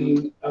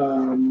mean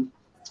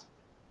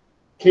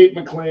Kate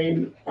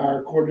McLean,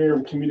 our coordinator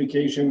of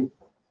communication,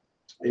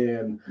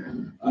 and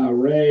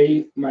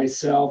Ray,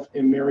 myself,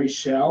 and Mary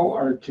Shell,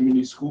 our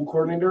community school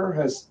coordinator,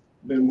 has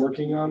been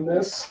working on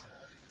this.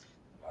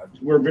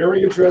 We're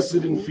very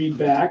interested in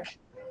feedback.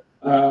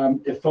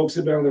 If folks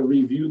have been able to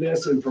review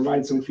this and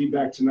provide some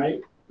feedback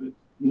tonight,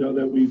 know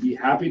that we'd be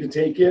happy to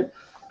take it.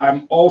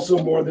 I'm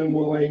also more than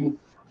willing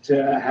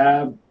to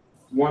have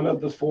one of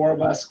the four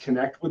of us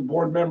connect with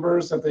board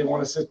members if they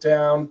want to sit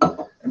down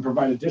and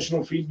provide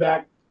additional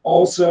feedback.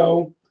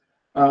 Also,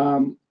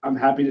 I'm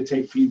happy to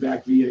take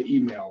feedback via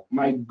email.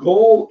 My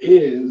goal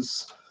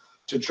is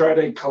to try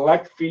to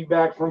collect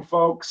feedback from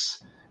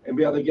folks and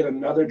be able to get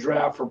another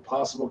draft for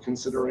possible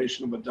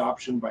consideration of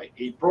adoption by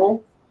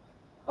April.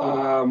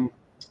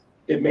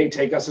 It may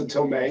take us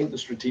until May. The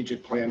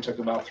strategic plan took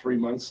about 3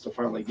 months to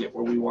finally get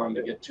where we wanted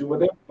to get to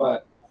with it.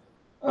 But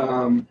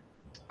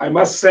I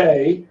must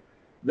say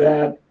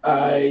that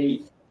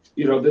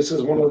this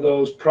is one of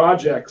those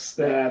projects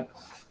that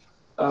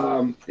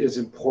is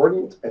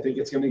important. I think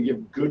it's going to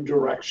give good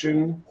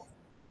direction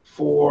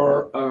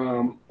for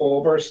all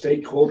of our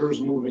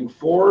stakeholders moving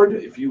forward.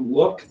 If you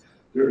look,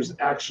 there's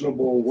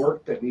actionable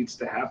work that needs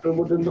to happen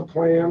within the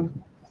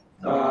plan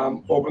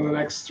over the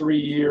next 3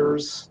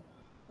 years.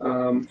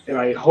 And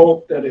I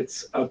hope that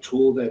it's a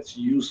tool that's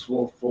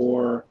useful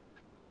for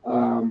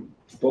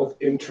both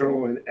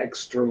internal and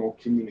external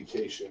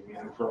communication,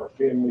 for our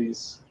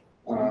families,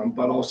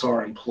 but also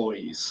our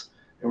employees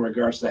in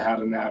regards to how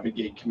to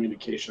navigate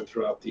communication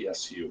throughout the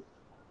SU.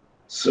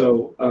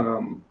 So,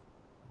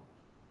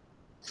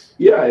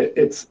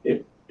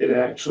 it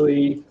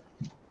actually,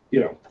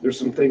 there's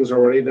some things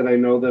already that I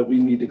know that we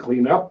need to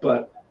clean up,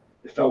 but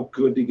it felt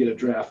good to get a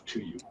draft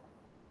to you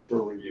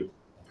for review.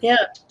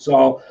 Yeah.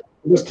 So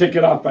let's kick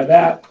it off by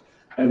that,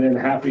 and then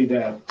happy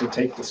to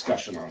take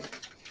discussion on it.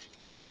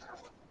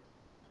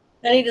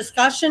 Any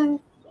discussion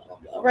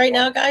right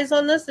now, guys,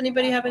 on this?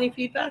 Anybody have any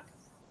feedback?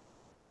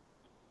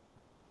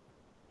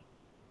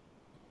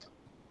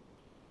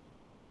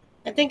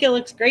 I think it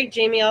looks great,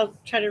 Jamie. I'll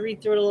try to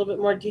read through it a little bit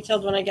more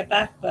detailed when I get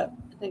back, but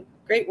I think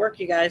great work,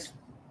 you guys.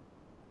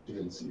 You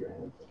didn't see your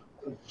hand.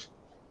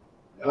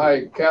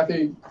 Hi,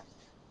 Kathy.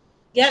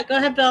 Yeah, go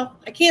ahead, Bill.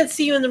 I can't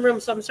see you in the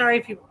room, so I'm sorry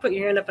if you put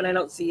your hand up and I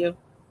don't see you.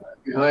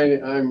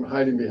 I'm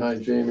hiding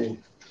behind Jamie.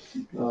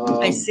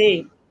 I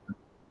see.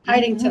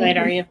 Hiding tonight,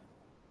 are you?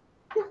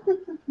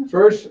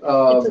 First,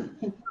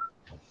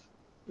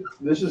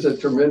 this is a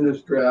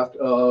tremendous draft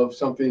of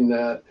something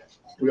that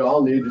we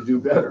all need to do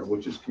better,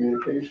 which is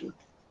communication.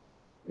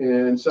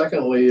 And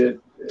secondly, it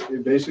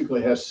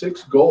basically has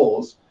 6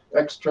 goals,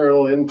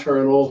 external,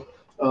 internal,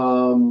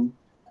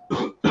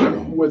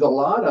 with a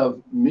lot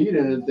of meat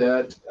in it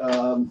that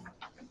from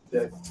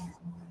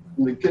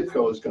the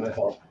get-go is going to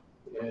help.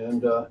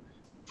 And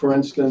for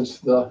instance,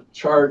 the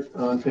chart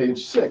on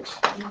page 6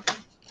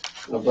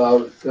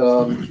 about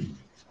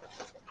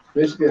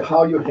basically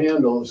how you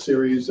handle a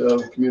series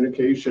of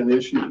communication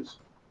issues.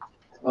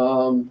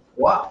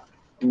 Wow,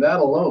 and that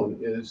alone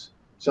is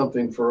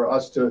something for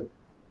us to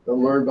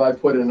learn by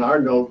putting in our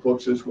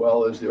notebooks as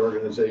well as the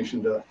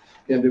organization to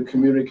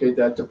communicate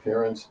that to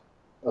parents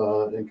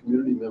and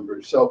community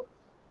members. So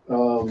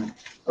I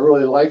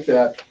really like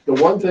that. The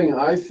one thing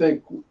I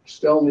think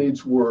still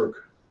needs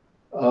work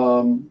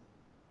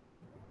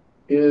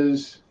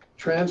is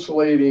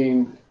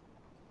translating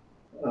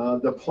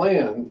the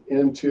plan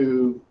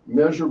into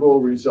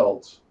measurable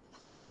results.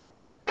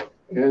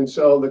 And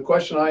so the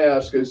question I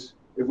ask is,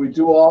 if we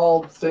do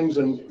all things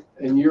in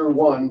year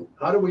one,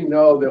 how do we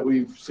know that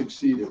we've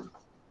succeeded?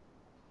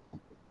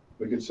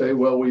 We could say,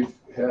 well, we've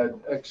had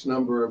X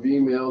number of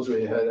emails,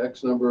 we had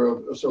X number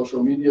of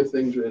social media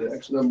things, we had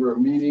X number of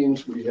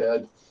meetings, we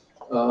had,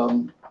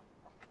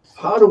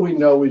 how do we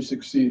know we've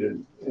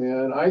succeeded?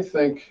 And I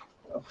think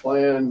a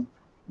plan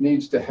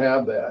needs to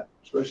have that,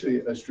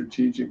 especially a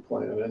strategic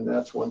plan. And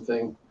that's one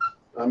thing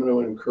I'm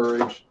going to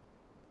encourage,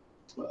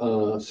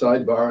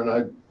 sidebar, and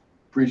I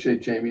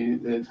appreciate Jamie,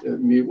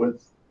 meet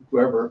with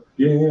whoever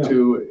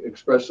to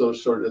express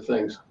those sort of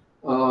things.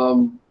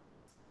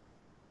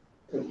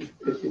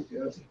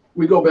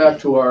 We go back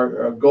to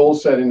our goal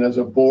setting as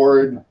a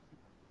board,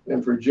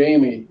 and for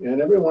Jamie,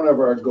 and every one of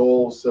our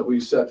goals that we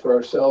set for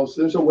ourselves,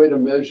 there's a way to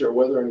measure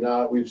whether or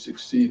not we've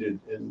succeeded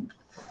in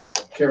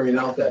carrying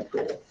out that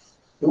goal.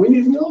 And we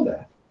need to know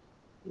that.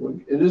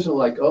 It isn't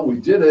like, oh, we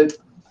did it.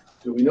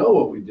 Do we know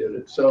what we did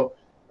it? So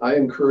I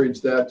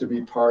encourage that to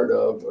be part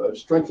of,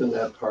 strengthen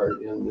that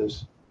part in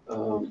this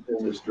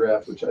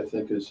draft, which I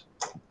think is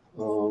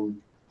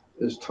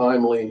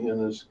timely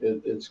and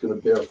it's going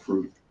to bear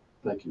fruit.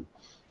 Thank you.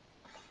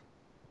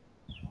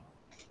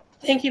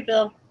 Thank you,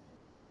 Bill.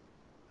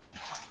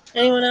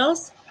 Anyone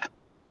else?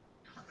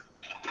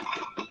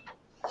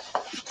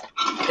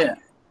 Yeah.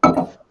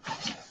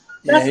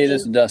 Yeah. Hey,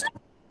 this is Dustin.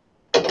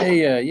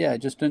 Hey, yeah, I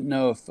just didn't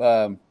know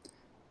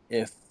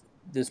if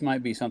this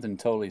might be something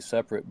totally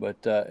separate,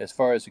 but as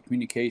far as the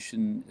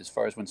communication, as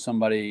far as when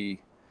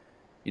somebody,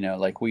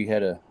 like we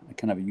had a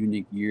kind of a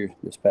unique year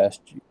this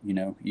past,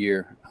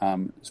 year,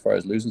 as far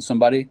as losing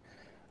somebody.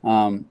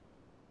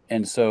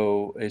 And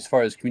so as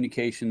far as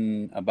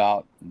communication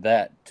about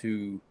that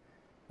to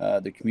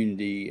the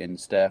community and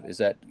staff, is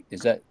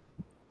that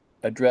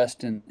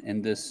addressed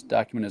in this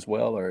document as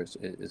well, or is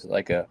it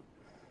like a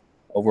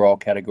overall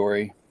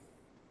category?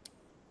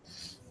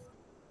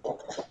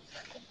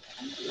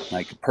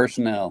 Like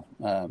personnel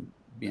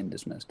being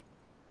dismissed.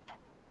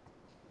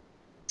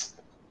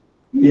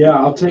 Yeah,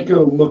 I'll take a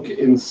look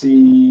and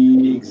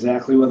see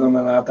exactly whether or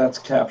not that's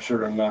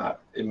captured or not.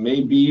 It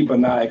may be, but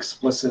not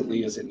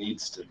explicitly as it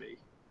needs to be.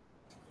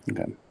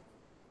 Okay.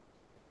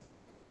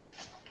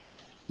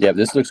 Yeah,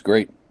 this looks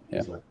great.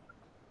 Yeah.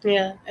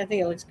 Yeah, I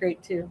think it looks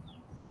great too.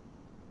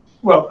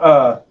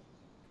 Well,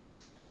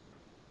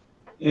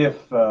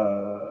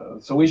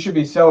 so we should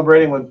be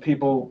celebrating when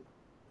people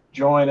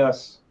join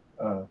us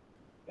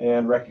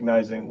and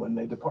recognizing when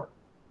they depart.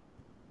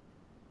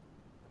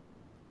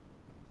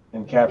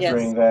 And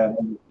capturing that,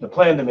 the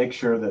plan to make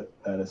sure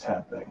that that is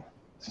happening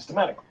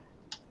systematically.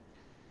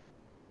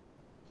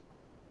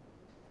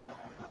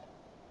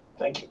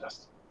 Thank you,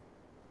 Dustin.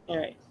 All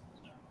right.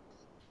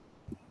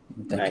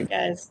 Thank All right, you.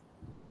 guys.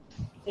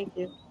 Thank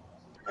you.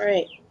 All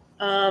right.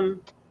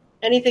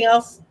 Anything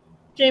else,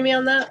 Jamie,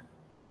 on that?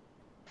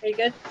 Are you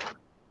good?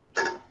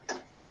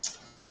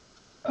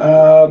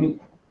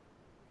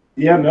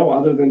 Yeah, no,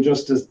 other than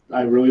just as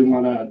I really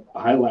want to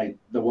highlight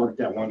the work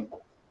that went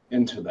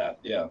into that.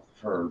 Yeah,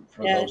 for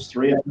those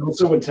three. I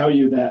also would tell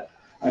you that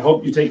I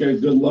hope you take a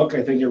good look.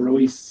 I think it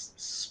really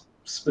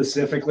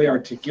specifically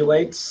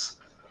articulates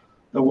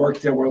the work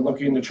that we're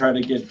looking to try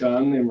to get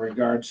done in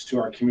regards to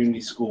our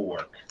community school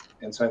work.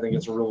 And so I think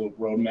it's a real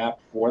roadmap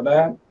for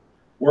that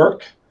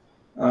work.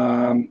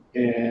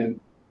 And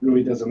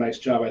really does a nice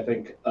job, I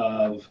think,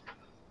 of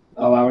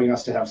allowing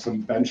us to have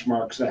some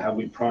benchmarks of how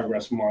we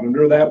progress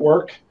monitor that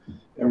work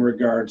in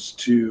regards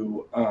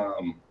to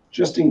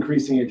just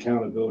increasing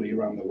accountability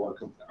around the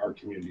work of our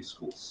community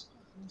schools.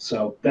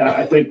 So that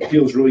I think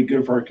feels really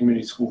good for our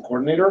community school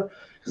coordinator,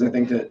 because I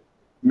think that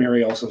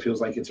Mary also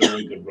feels like it's a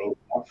really good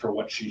roadmap for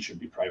what she should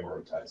be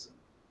prioritizing.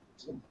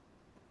 So.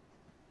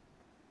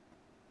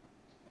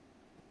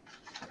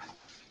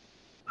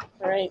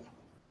 All right.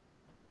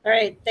 All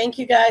right. Thank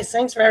you, guys.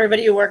 Thanks for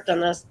everybody who worked on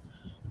this.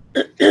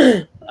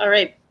 All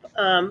right.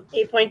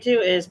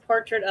 8.2 is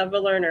Portrait of a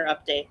Learner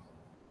update.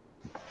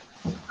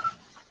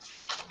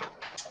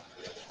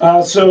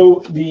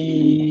 So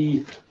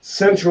the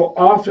central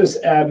office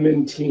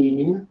admin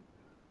team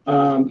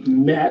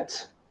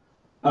met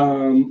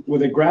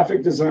with a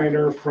graphic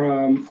designer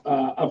from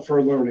Up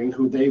for Learning,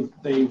 who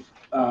they've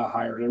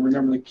hired. And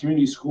remember, the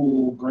community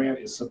school grant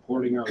is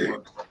supporting our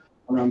work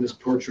around this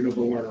Portrait of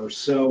a Learner.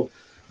 So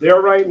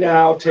they're right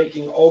now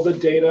taking all the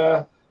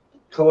data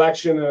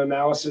collection and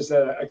analysis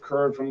that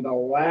occurred from the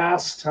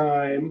last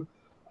time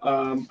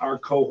our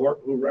cohort,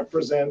 who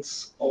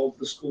represents all of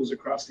the schools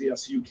across the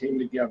SU, came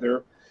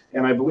together.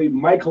 And I believe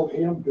Michael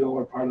and Bill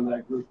are part of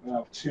that group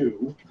now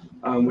too,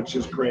 which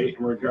is great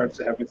in regards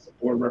to having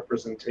board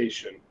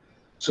representation.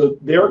 So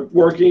they're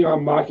working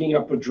on mocking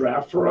up a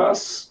draft for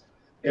us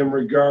in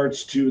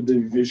regards to the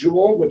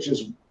visual, which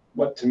is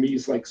what to me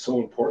is like so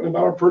important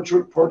about our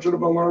portrait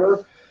of a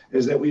learner,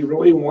 is that we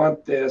really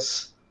want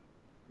this,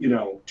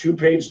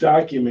 2-page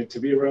document to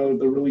be able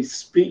to really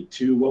speak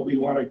to what we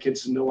want our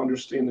kids to know,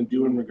 understand, and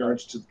do in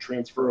regards to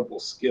transferable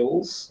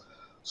skills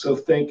So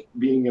think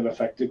being an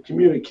effective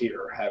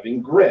communicator,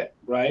 having grit,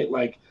 right?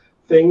 Like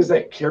things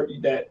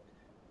that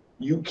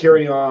you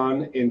carry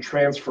on and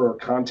transfer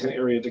content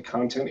area to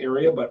content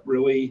area, but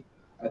really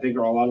I think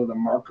are a lot of the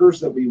markers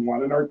that we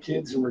want in our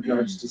kids in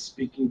regards to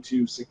speaking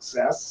to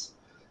success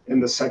in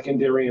the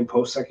secondary and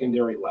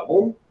post-secondary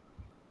level,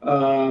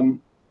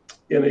 in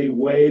a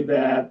way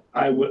that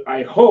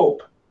I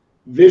hope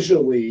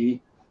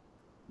visually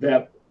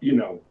that, you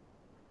know,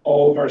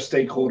 all of our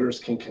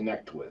stakeholders can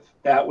connect with.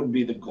 That would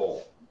be the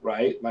goal,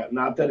 right?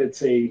 Not that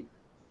it's a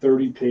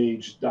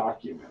 30-page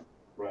document,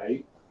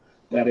 right?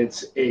 That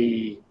it's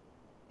a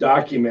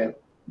document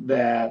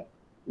that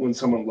when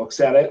someone looks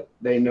at it,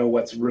 they know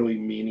what's really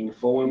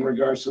meaningful in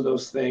regards to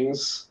those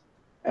things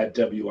at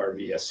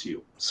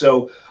WRVSU.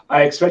 So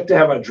I expect to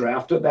have a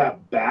draft of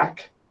that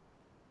back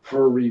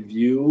for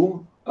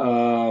review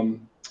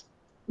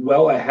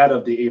well ahead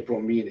of the April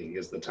meeting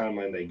is the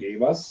timeline they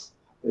gave us.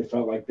 They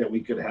felt like that we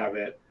could have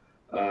it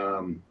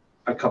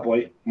a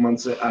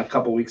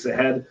couple weeks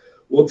ahead.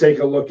 We'll take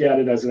a look at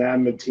it as an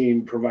admin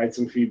team, provide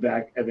some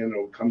feedback, and then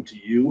it'll come to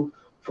you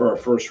for our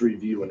first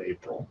review in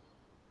April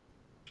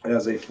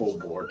as a full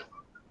board.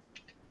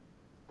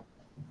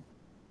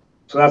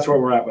 So that's where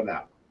we're at with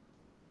that.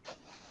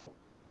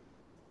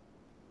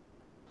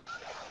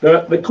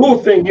 The cool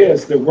thing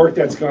is the work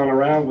that's gone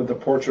around with the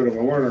portrait of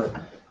a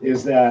learner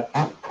is that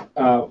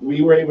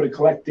we were able to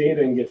collect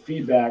data and get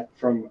feedback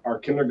from our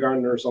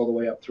kindergartners all the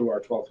way up through our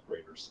 12th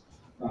graders.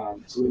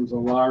 So there was a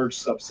large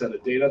subset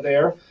of data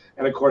there.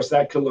 And of course,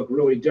 that could look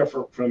really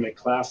different from a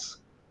class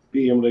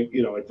being able to,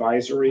 you know,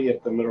 advisory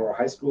at the middle or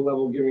high school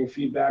level, giving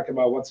feedback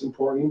about what's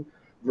important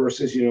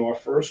versus, you know, a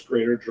first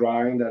grader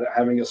drawing that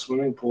having a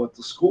swimming pool at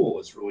the school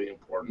is really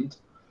important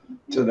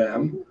to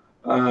them,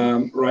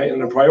 right?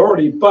 And a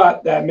priority,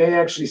 but that may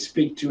actually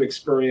speak to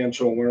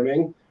experiential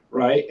learning,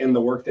 right? And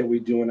the work that we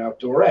do in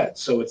outdoor ed.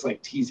 So it's like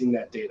teasing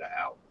that data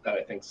out that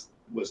I think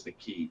was the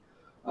key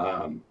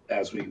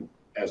as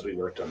we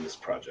worked on this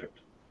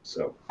project.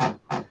 So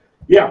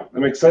yeah,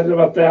 I'm excited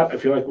about that. I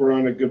feel like we're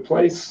on a good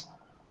place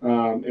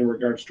in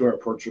regards to our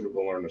portrait of the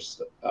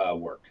learner's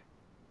work,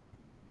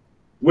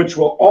 which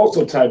will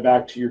also tie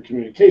back to your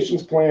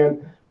communications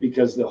plan,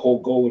 because the whole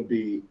goal would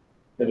be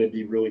that it'd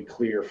be really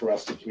clear for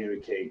us to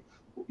communicate,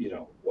 you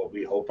know, what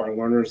we hope our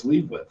learners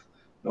leave with,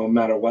 no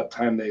matter what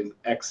time they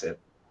exit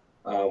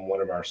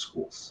one of our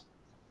schools.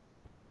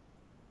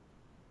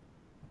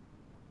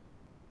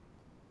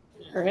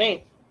 All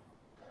right.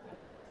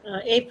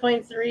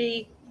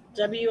 8.3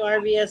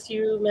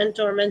 WRVSU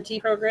mentor mentee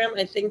program.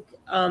 I think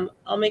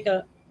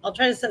I'll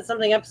try to set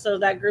something up so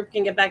that group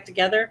can get back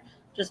together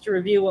just to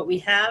review what we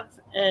have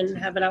and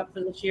have it out for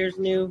this year's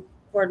new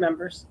board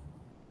members.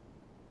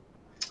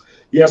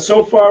 Yeah,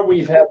 so far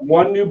we've had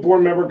one new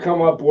board member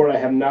come on board. I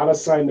have not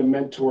assigned a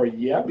mentor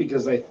yet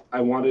because I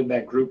wanted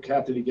that group,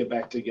 Kathy, to get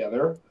back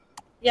together.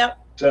 Yep.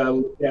 To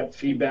look at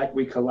feedback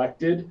we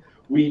collected.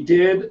 We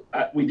did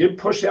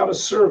push out a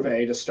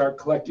survey to start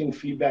collecting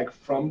feedback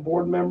from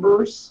board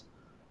members.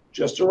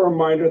 Just a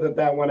reminder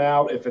that went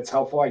out. If it's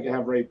helpful, I can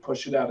have Ray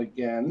push it out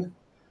again.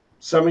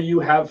 Some of you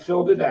have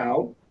filled it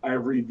out.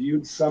 I've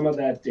reviewed some of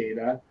that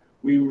data.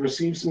 We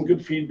received some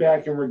good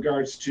feedback in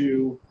regards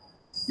to,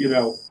 you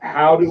know,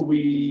 how do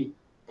we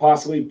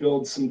possibly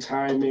build some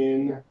time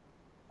in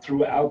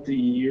throughout the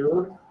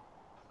year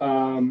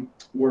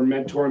where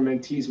mentor and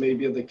mentees may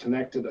be able to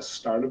connect at the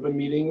start of a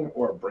meeting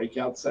or a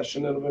breakout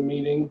session of a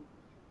meeting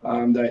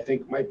that I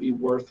think might be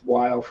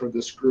worthwhile for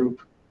this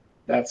group,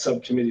 that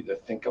subcommittee, to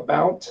think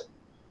about.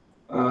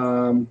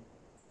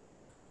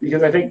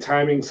 Because I think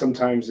timing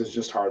sometimes is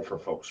just hard for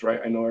folks,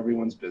 right? I know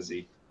everyone's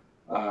busy,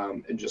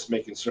 and just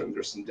making certain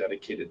there's some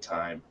dedicated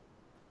time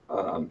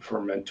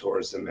for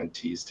mentors and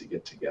mentees to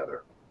get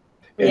together.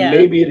 And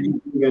maybe it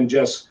even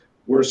just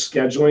we're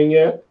scheduling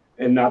it,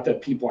 and not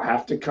that people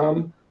have to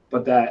come,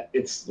 but that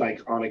it's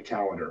like on a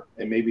calendar,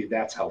 and maybe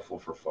that's helpful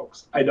for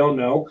folks. I don't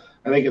know.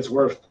 I think it's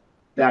worth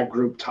that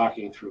group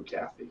talking through,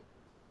 Kathy.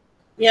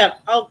 Yeah,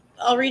 I'll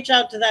reach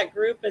out to that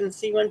group and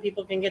see when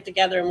people can get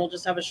together, and we'll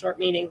just have a short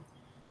meeting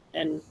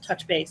and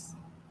touch base.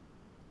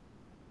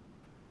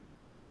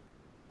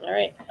 All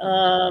right.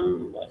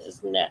 What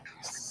is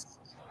next?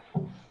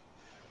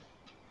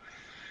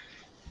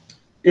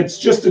 It's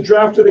just a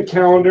draft of the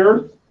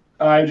calendar.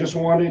 I just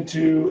wanted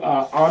to,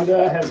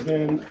 Anda has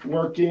been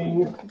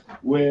working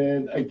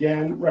with,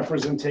 again,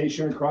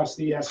 representation across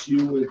the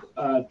SU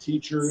with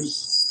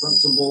teachers,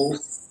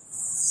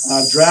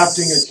 principals,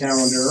 drafting a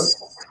calendar.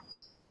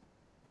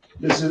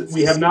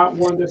 We have not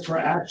won this for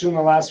action in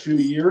the last few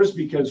years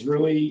because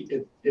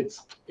really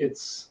it's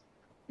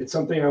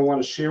something I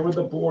want to share with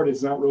the board.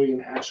 It's not really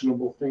an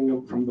actionable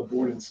thing from the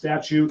board and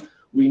statute.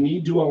 We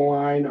need to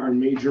align our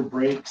major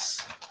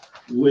breaks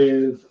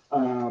with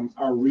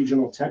our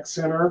regional tech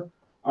center.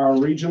 Our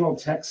regional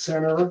tech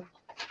center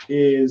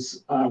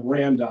is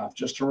Randolph.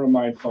 Just to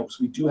remind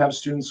folks, we do have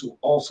students who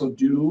also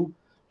do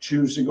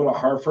choose to go to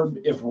Hartford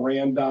if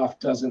Randolph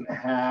doesn't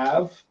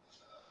have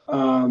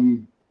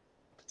an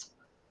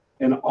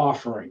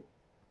offering.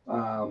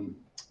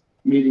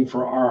 meeting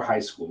for our high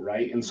school,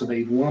 right? And so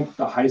they lump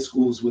the high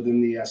schools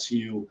within the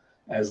SU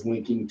as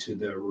linking to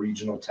the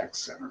regional tech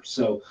center.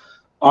 So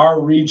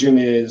our region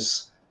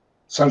is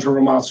Central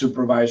Vermont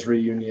Supervisory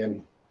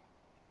Union,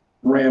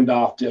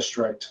 Randolph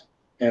District,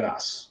 and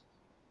us.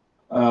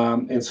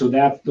 And so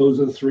those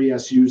are the three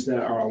SUs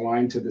that are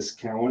aligned to this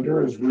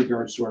calendar as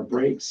regards to our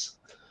breaks.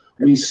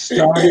 We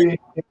started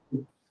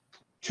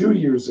 2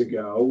 years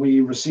ago.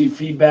 We received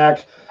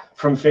feedback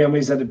from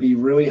families that it'd be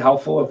really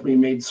helpful if we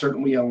made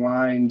certain we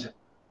aligned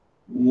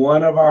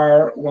one of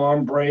our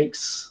long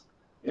breaks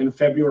in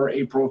February,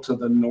 April to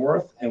the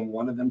north and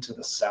one of them to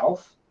the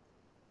south.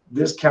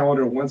 This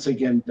calendar once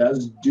again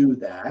does do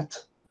that.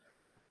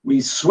 We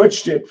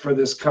switched it for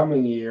this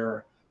coming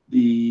year.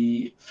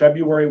 The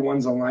February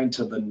one's aligned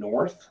to the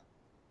north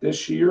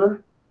this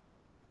year,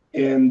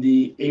 and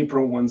the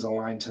April one's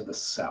aligned to the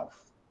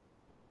south.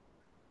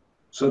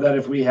 So that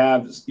if we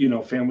have,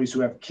 families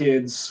who have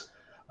kids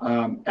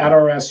at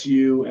our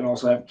SU and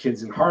also have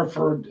kids in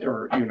Hartford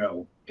or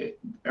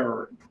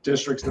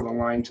districts that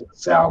align to the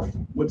south,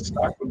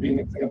 Woodstock would be an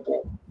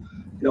example.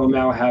 They'll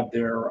now have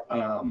their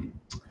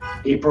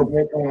April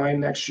break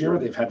aligned next year.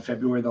 They've had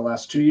February the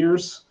last 2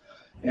 years.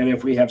 And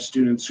if we have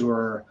students who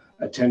are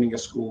attending a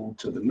school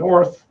to the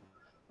north,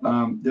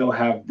 they'll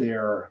have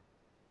their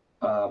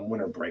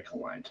winter break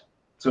aligned.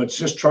 So it's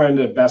just trying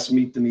to best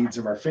meet the needs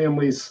of our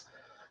families.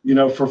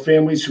 For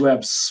families who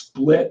have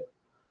split,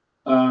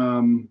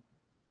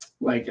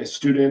 like a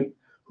student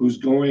who's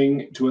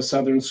going to a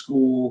southern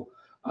school,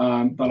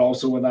 but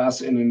also with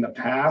us, and in the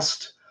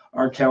past,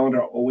 our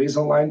calendar always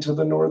aligned to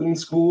the northern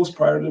schools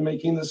prior to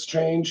making this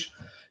change.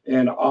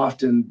 And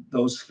often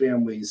those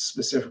families,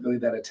 specifically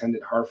that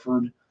attended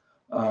Hartford,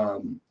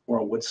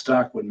 or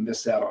Woodstock, would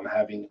miss out on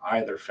having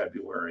either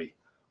February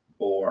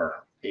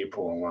or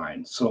April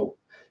aligned. So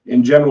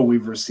in general,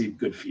 we've received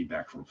good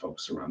feedback from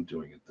folks around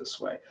doing it this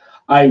way.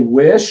 I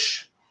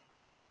wish,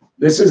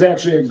 this is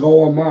actually a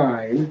goal of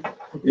mine,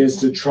 is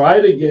to try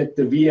to get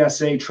the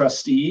VSA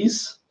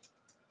trustees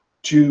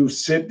to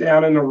sit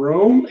down in a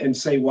room and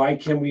say, why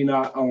can we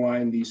not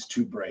align these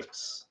two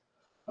breaks?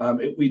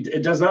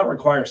 It does not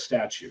require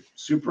statute.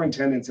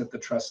 Superintendents at the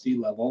trustee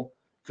level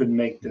could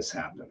make this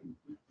happen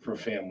for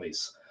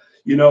families.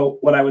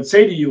 What I would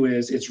say to you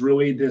is it's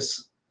really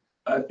this,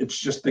 it's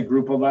just the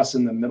group of us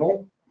in the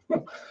middle,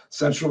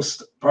 central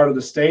part of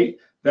the state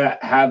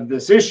that have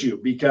this issue,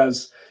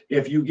 because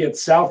if you get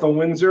south of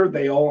Windsor,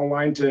 they all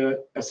align to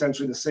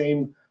essentially the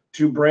same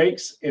two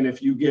breaks. And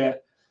if you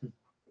get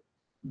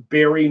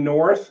Barry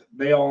North,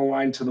 they all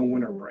align to the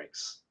winter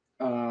breaks.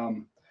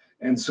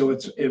 And so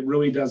it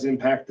really does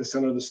impact the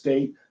center of the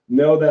state.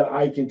 Know that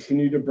I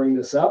continue to bring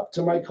this up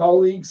to my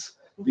colleagues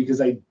because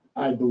I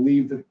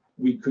believe that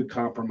we could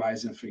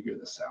compromise and figure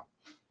this out.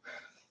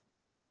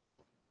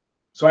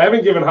 So I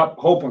haven't given up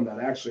hope on that,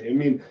 actually. I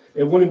mean,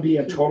 it wouldn't be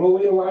a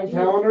totally aligned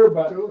calendar,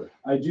 but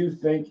I do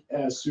think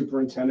as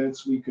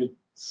superintendents, we could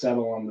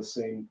settle on the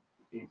same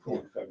April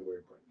and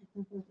February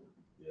break.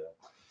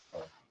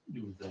 Yeah.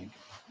 You would think.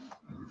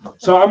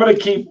 So I'm going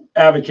to keep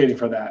advocating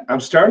for that.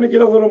 I'm starting to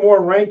get a little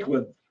more rank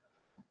with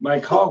my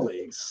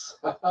colleagues.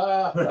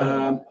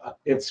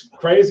 It's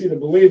crazy to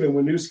believe in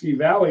Winooski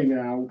Valley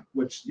now,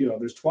 which,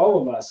 there's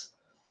 12 of us.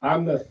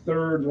 I'm the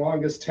third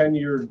longest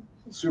tenured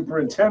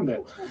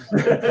superintendent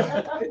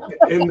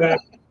in the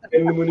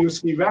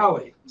Winooski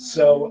Valley.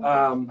 So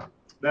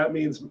that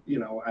means,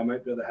 I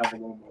might be able to have a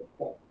little more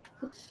pull.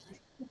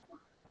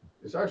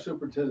 Is our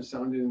superintendent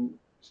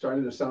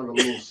starting to sound a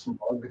little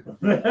smug?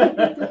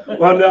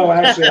 Well, no,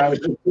 actually, I was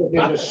just giving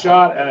a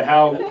shot at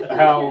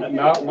how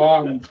not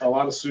long a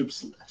lot of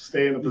soups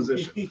stay in a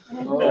position.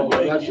 Oh,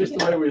 that's just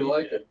the way we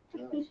like it.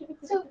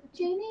 So,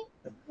 Jamie,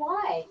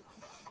 why?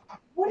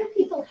 What do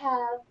people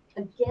have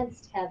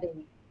against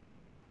having?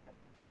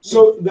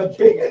 So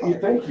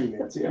thank you,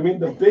 Nancy. I mean,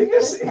 the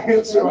biggest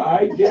answer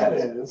I get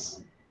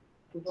is,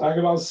 talking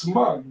about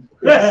smug,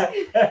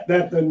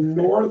 that the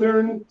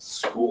northern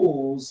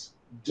schools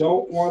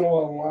don't want to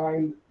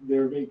align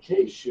their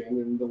vacation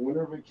and the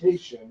winter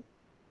vacation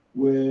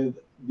with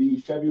the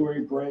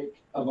February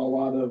break of a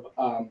lot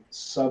of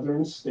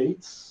southern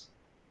states,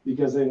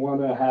 because they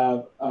want to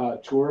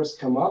have tourists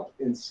come up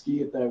and ski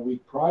it that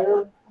week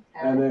prior,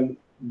 and then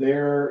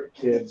their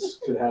kids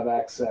could have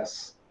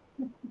access.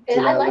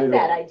 And I like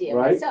that idea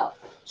myself.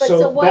 But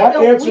so that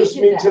answers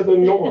me to the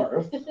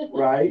north,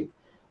 right?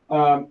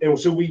 And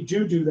so we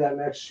do that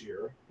next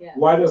year. Yeah.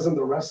 Why doesn't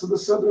the rest of the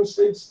southern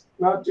states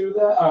not do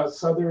that?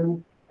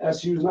 Southern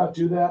SUs not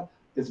do that?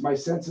 It's my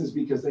sense is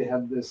because they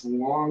have this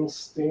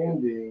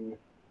long-standing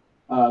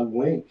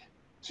link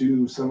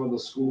to some of the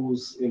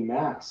schools in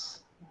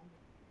Mass.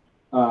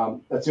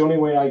 That's the only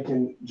way I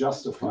can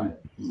justify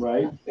it,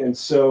 right? And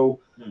so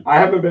I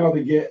haven't been able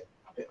to get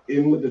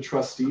in with the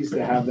trustees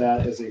to have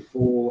that as a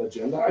full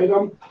agenda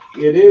item.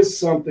 It is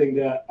something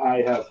that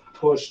I have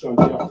pushed on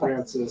Jeff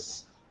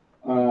Francis,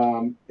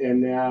 and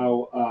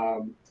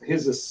now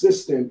his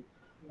assistant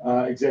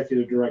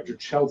executive director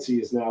Chelsea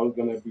is now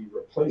going to be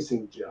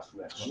replacing Jeff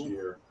next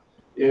year.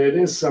 And it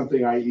is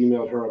something I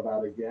emailed her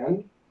about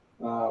again.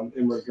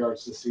 in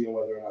regards to seeing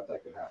whether or not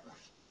that could happen.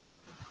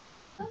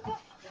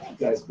 You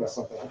guys mess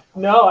something up?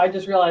 No, I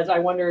just realized. I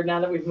wonder now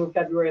that we've moved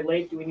February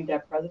late, do we need to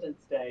have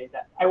President's Day?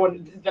 That I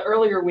wanted the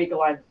earlier week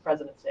aligned with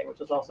President's Day, which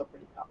is also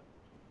pretty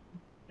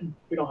common.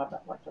 We don't have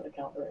that much on the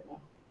calendar right now.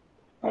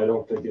 I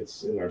don't think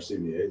it's in our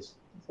CBAs.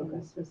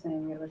 Okay.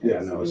 Yeah,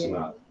 no, it's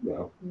not.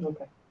 No.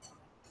 Okay.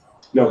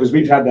 No, because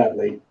we've had that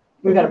late.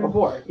 We've had it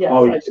before. Yeah.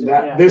 Oh,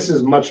 this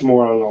is much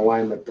more on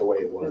alignment the way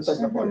it was.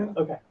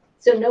 Okay.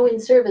 So no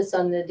in-service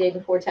on the day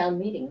before town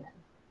meeting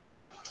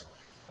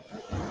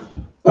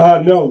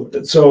then? No,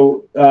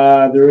 so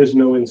there is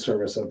no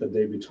in-service at the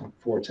day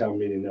before town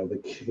meeting. No, the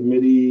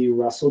committee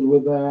wrestled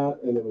with that,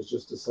 and it was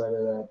just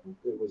decided that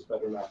it was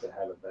better not to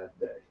have it that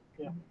day.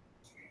 Yeah.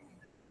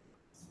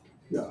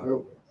 Yeah, I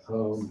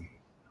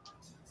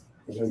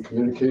was in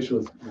communication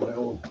with my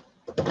old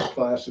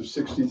class of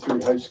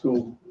 63 high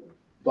school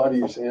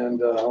buddies,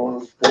 and I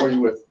want to bore you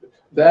with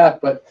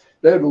that, but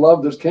they'd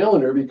love this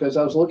calendar because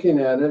I was looking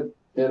at it,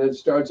 and it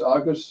starts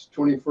August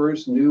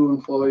 21st, new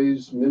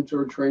employees,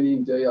 mentor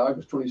training day,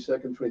 August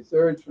 22nd,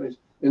 23rd,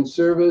 in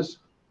service,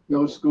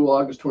 no school,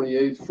 August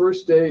 28th,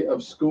 first day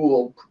of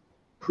school,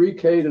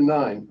 pre-K to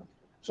 9.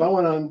 So I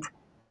went on,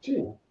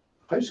 gee,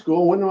 high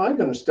school, when am I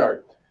going to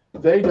start?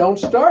 They don't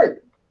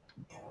start.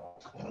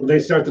 They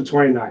start the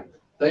 29th.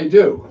 They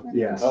do?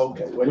 Yes.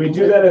 Okay. We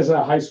do that as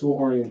a high school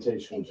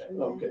orientation day.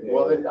 Okay.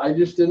 Well, I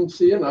just didn't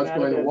see it, and I was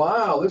going,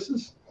 wow, this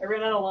is. I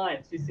ran out of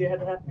lines. You see, I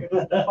had to have to go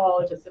to the fall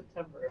into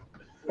September.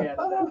 Yeah.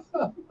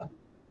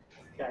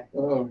 Okay.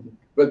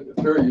 But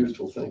very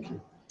useful. Thank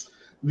you.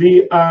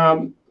 The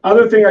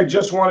other thing I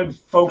just wanted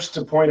folks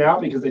to point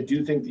out, because I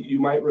do think that you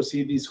might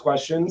receive these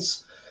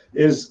questions,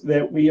 is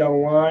that we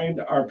aligned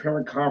our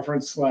parent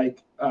conference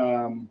like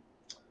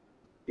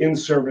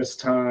in-service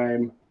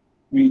time.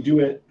 We do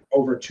it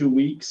over 2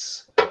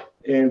 weeks.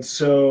 And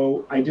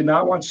so I did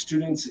not want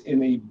students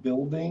in a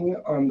building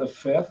on the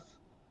 5th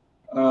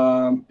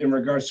in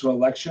regards to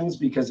elections,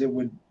 because it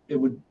would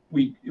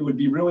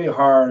be really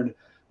hard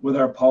with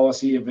our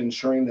policy of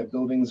ensuring that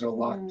buildings are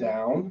locked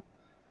down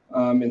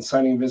and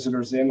signing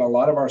visitors in. A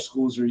lot of our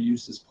schools are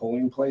used as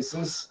polling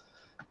places.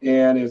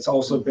 And it's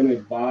also been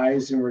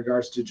advised in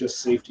regards to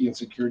just safety and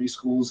security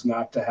schools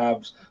not to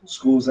have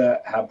schools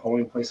that have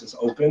polling places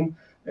open.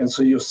 And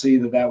so you'll see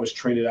that that was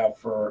traded out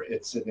for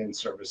it's an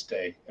in-service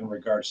day in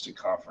regards to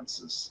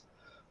conferences.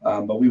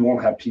 But we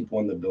won't have people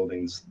in the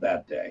buildings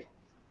that day.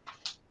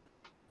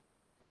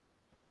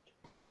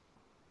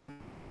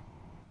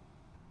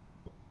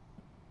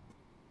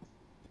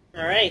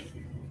 All right.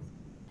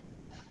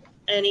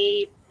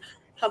 Any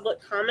public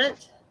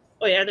comment?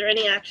 Oh, yeah, are there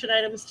any action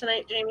items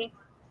tonight, Jamie?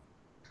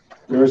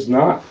 There's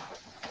not.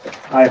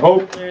 I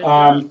hope.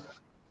 I'm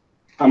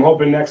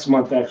hoping next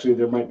month. Actually,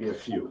 there might be a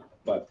few,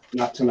 but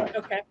not tonight.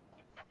 Okay.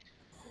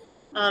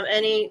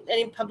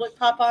 Any public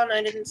pop on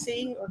I didn't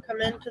see or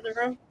come into the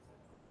room?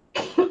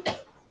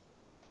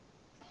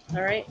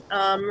 All right.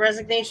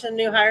 Resignation of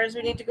new hires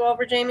we need to go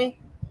over, Jamie?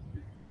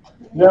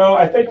 No,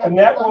 I think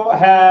Annette will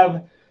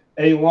have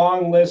a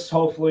long list,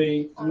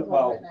 hopefully,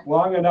 well,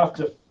 long enough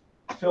to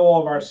fill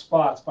all of our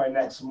spots by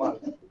next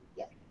month.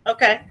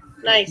 Okay,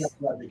 nice.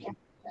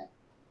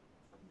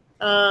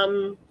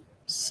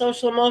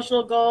 Social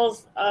emotional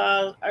goals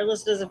are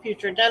listed as a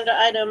future agenda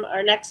item.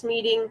 Our next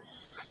meeting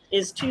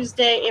is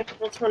Tuesday,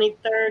 April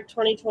 23rd,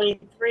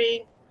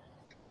 2023.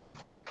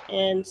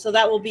 And so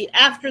that will be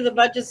after the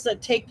budgets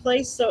that take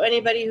place. So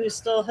anybody who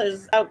still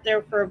is out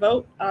there for a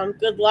vote,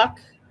 good luck.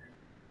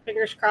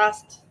 Fingers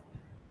crossed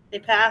they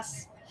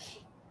pass.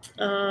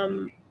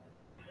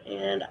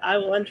 And I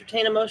will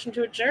entertain a motion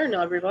to adjourn,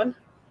 everyone.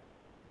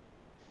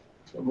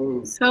 So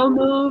moved. So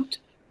moved.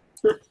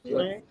 All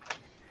right.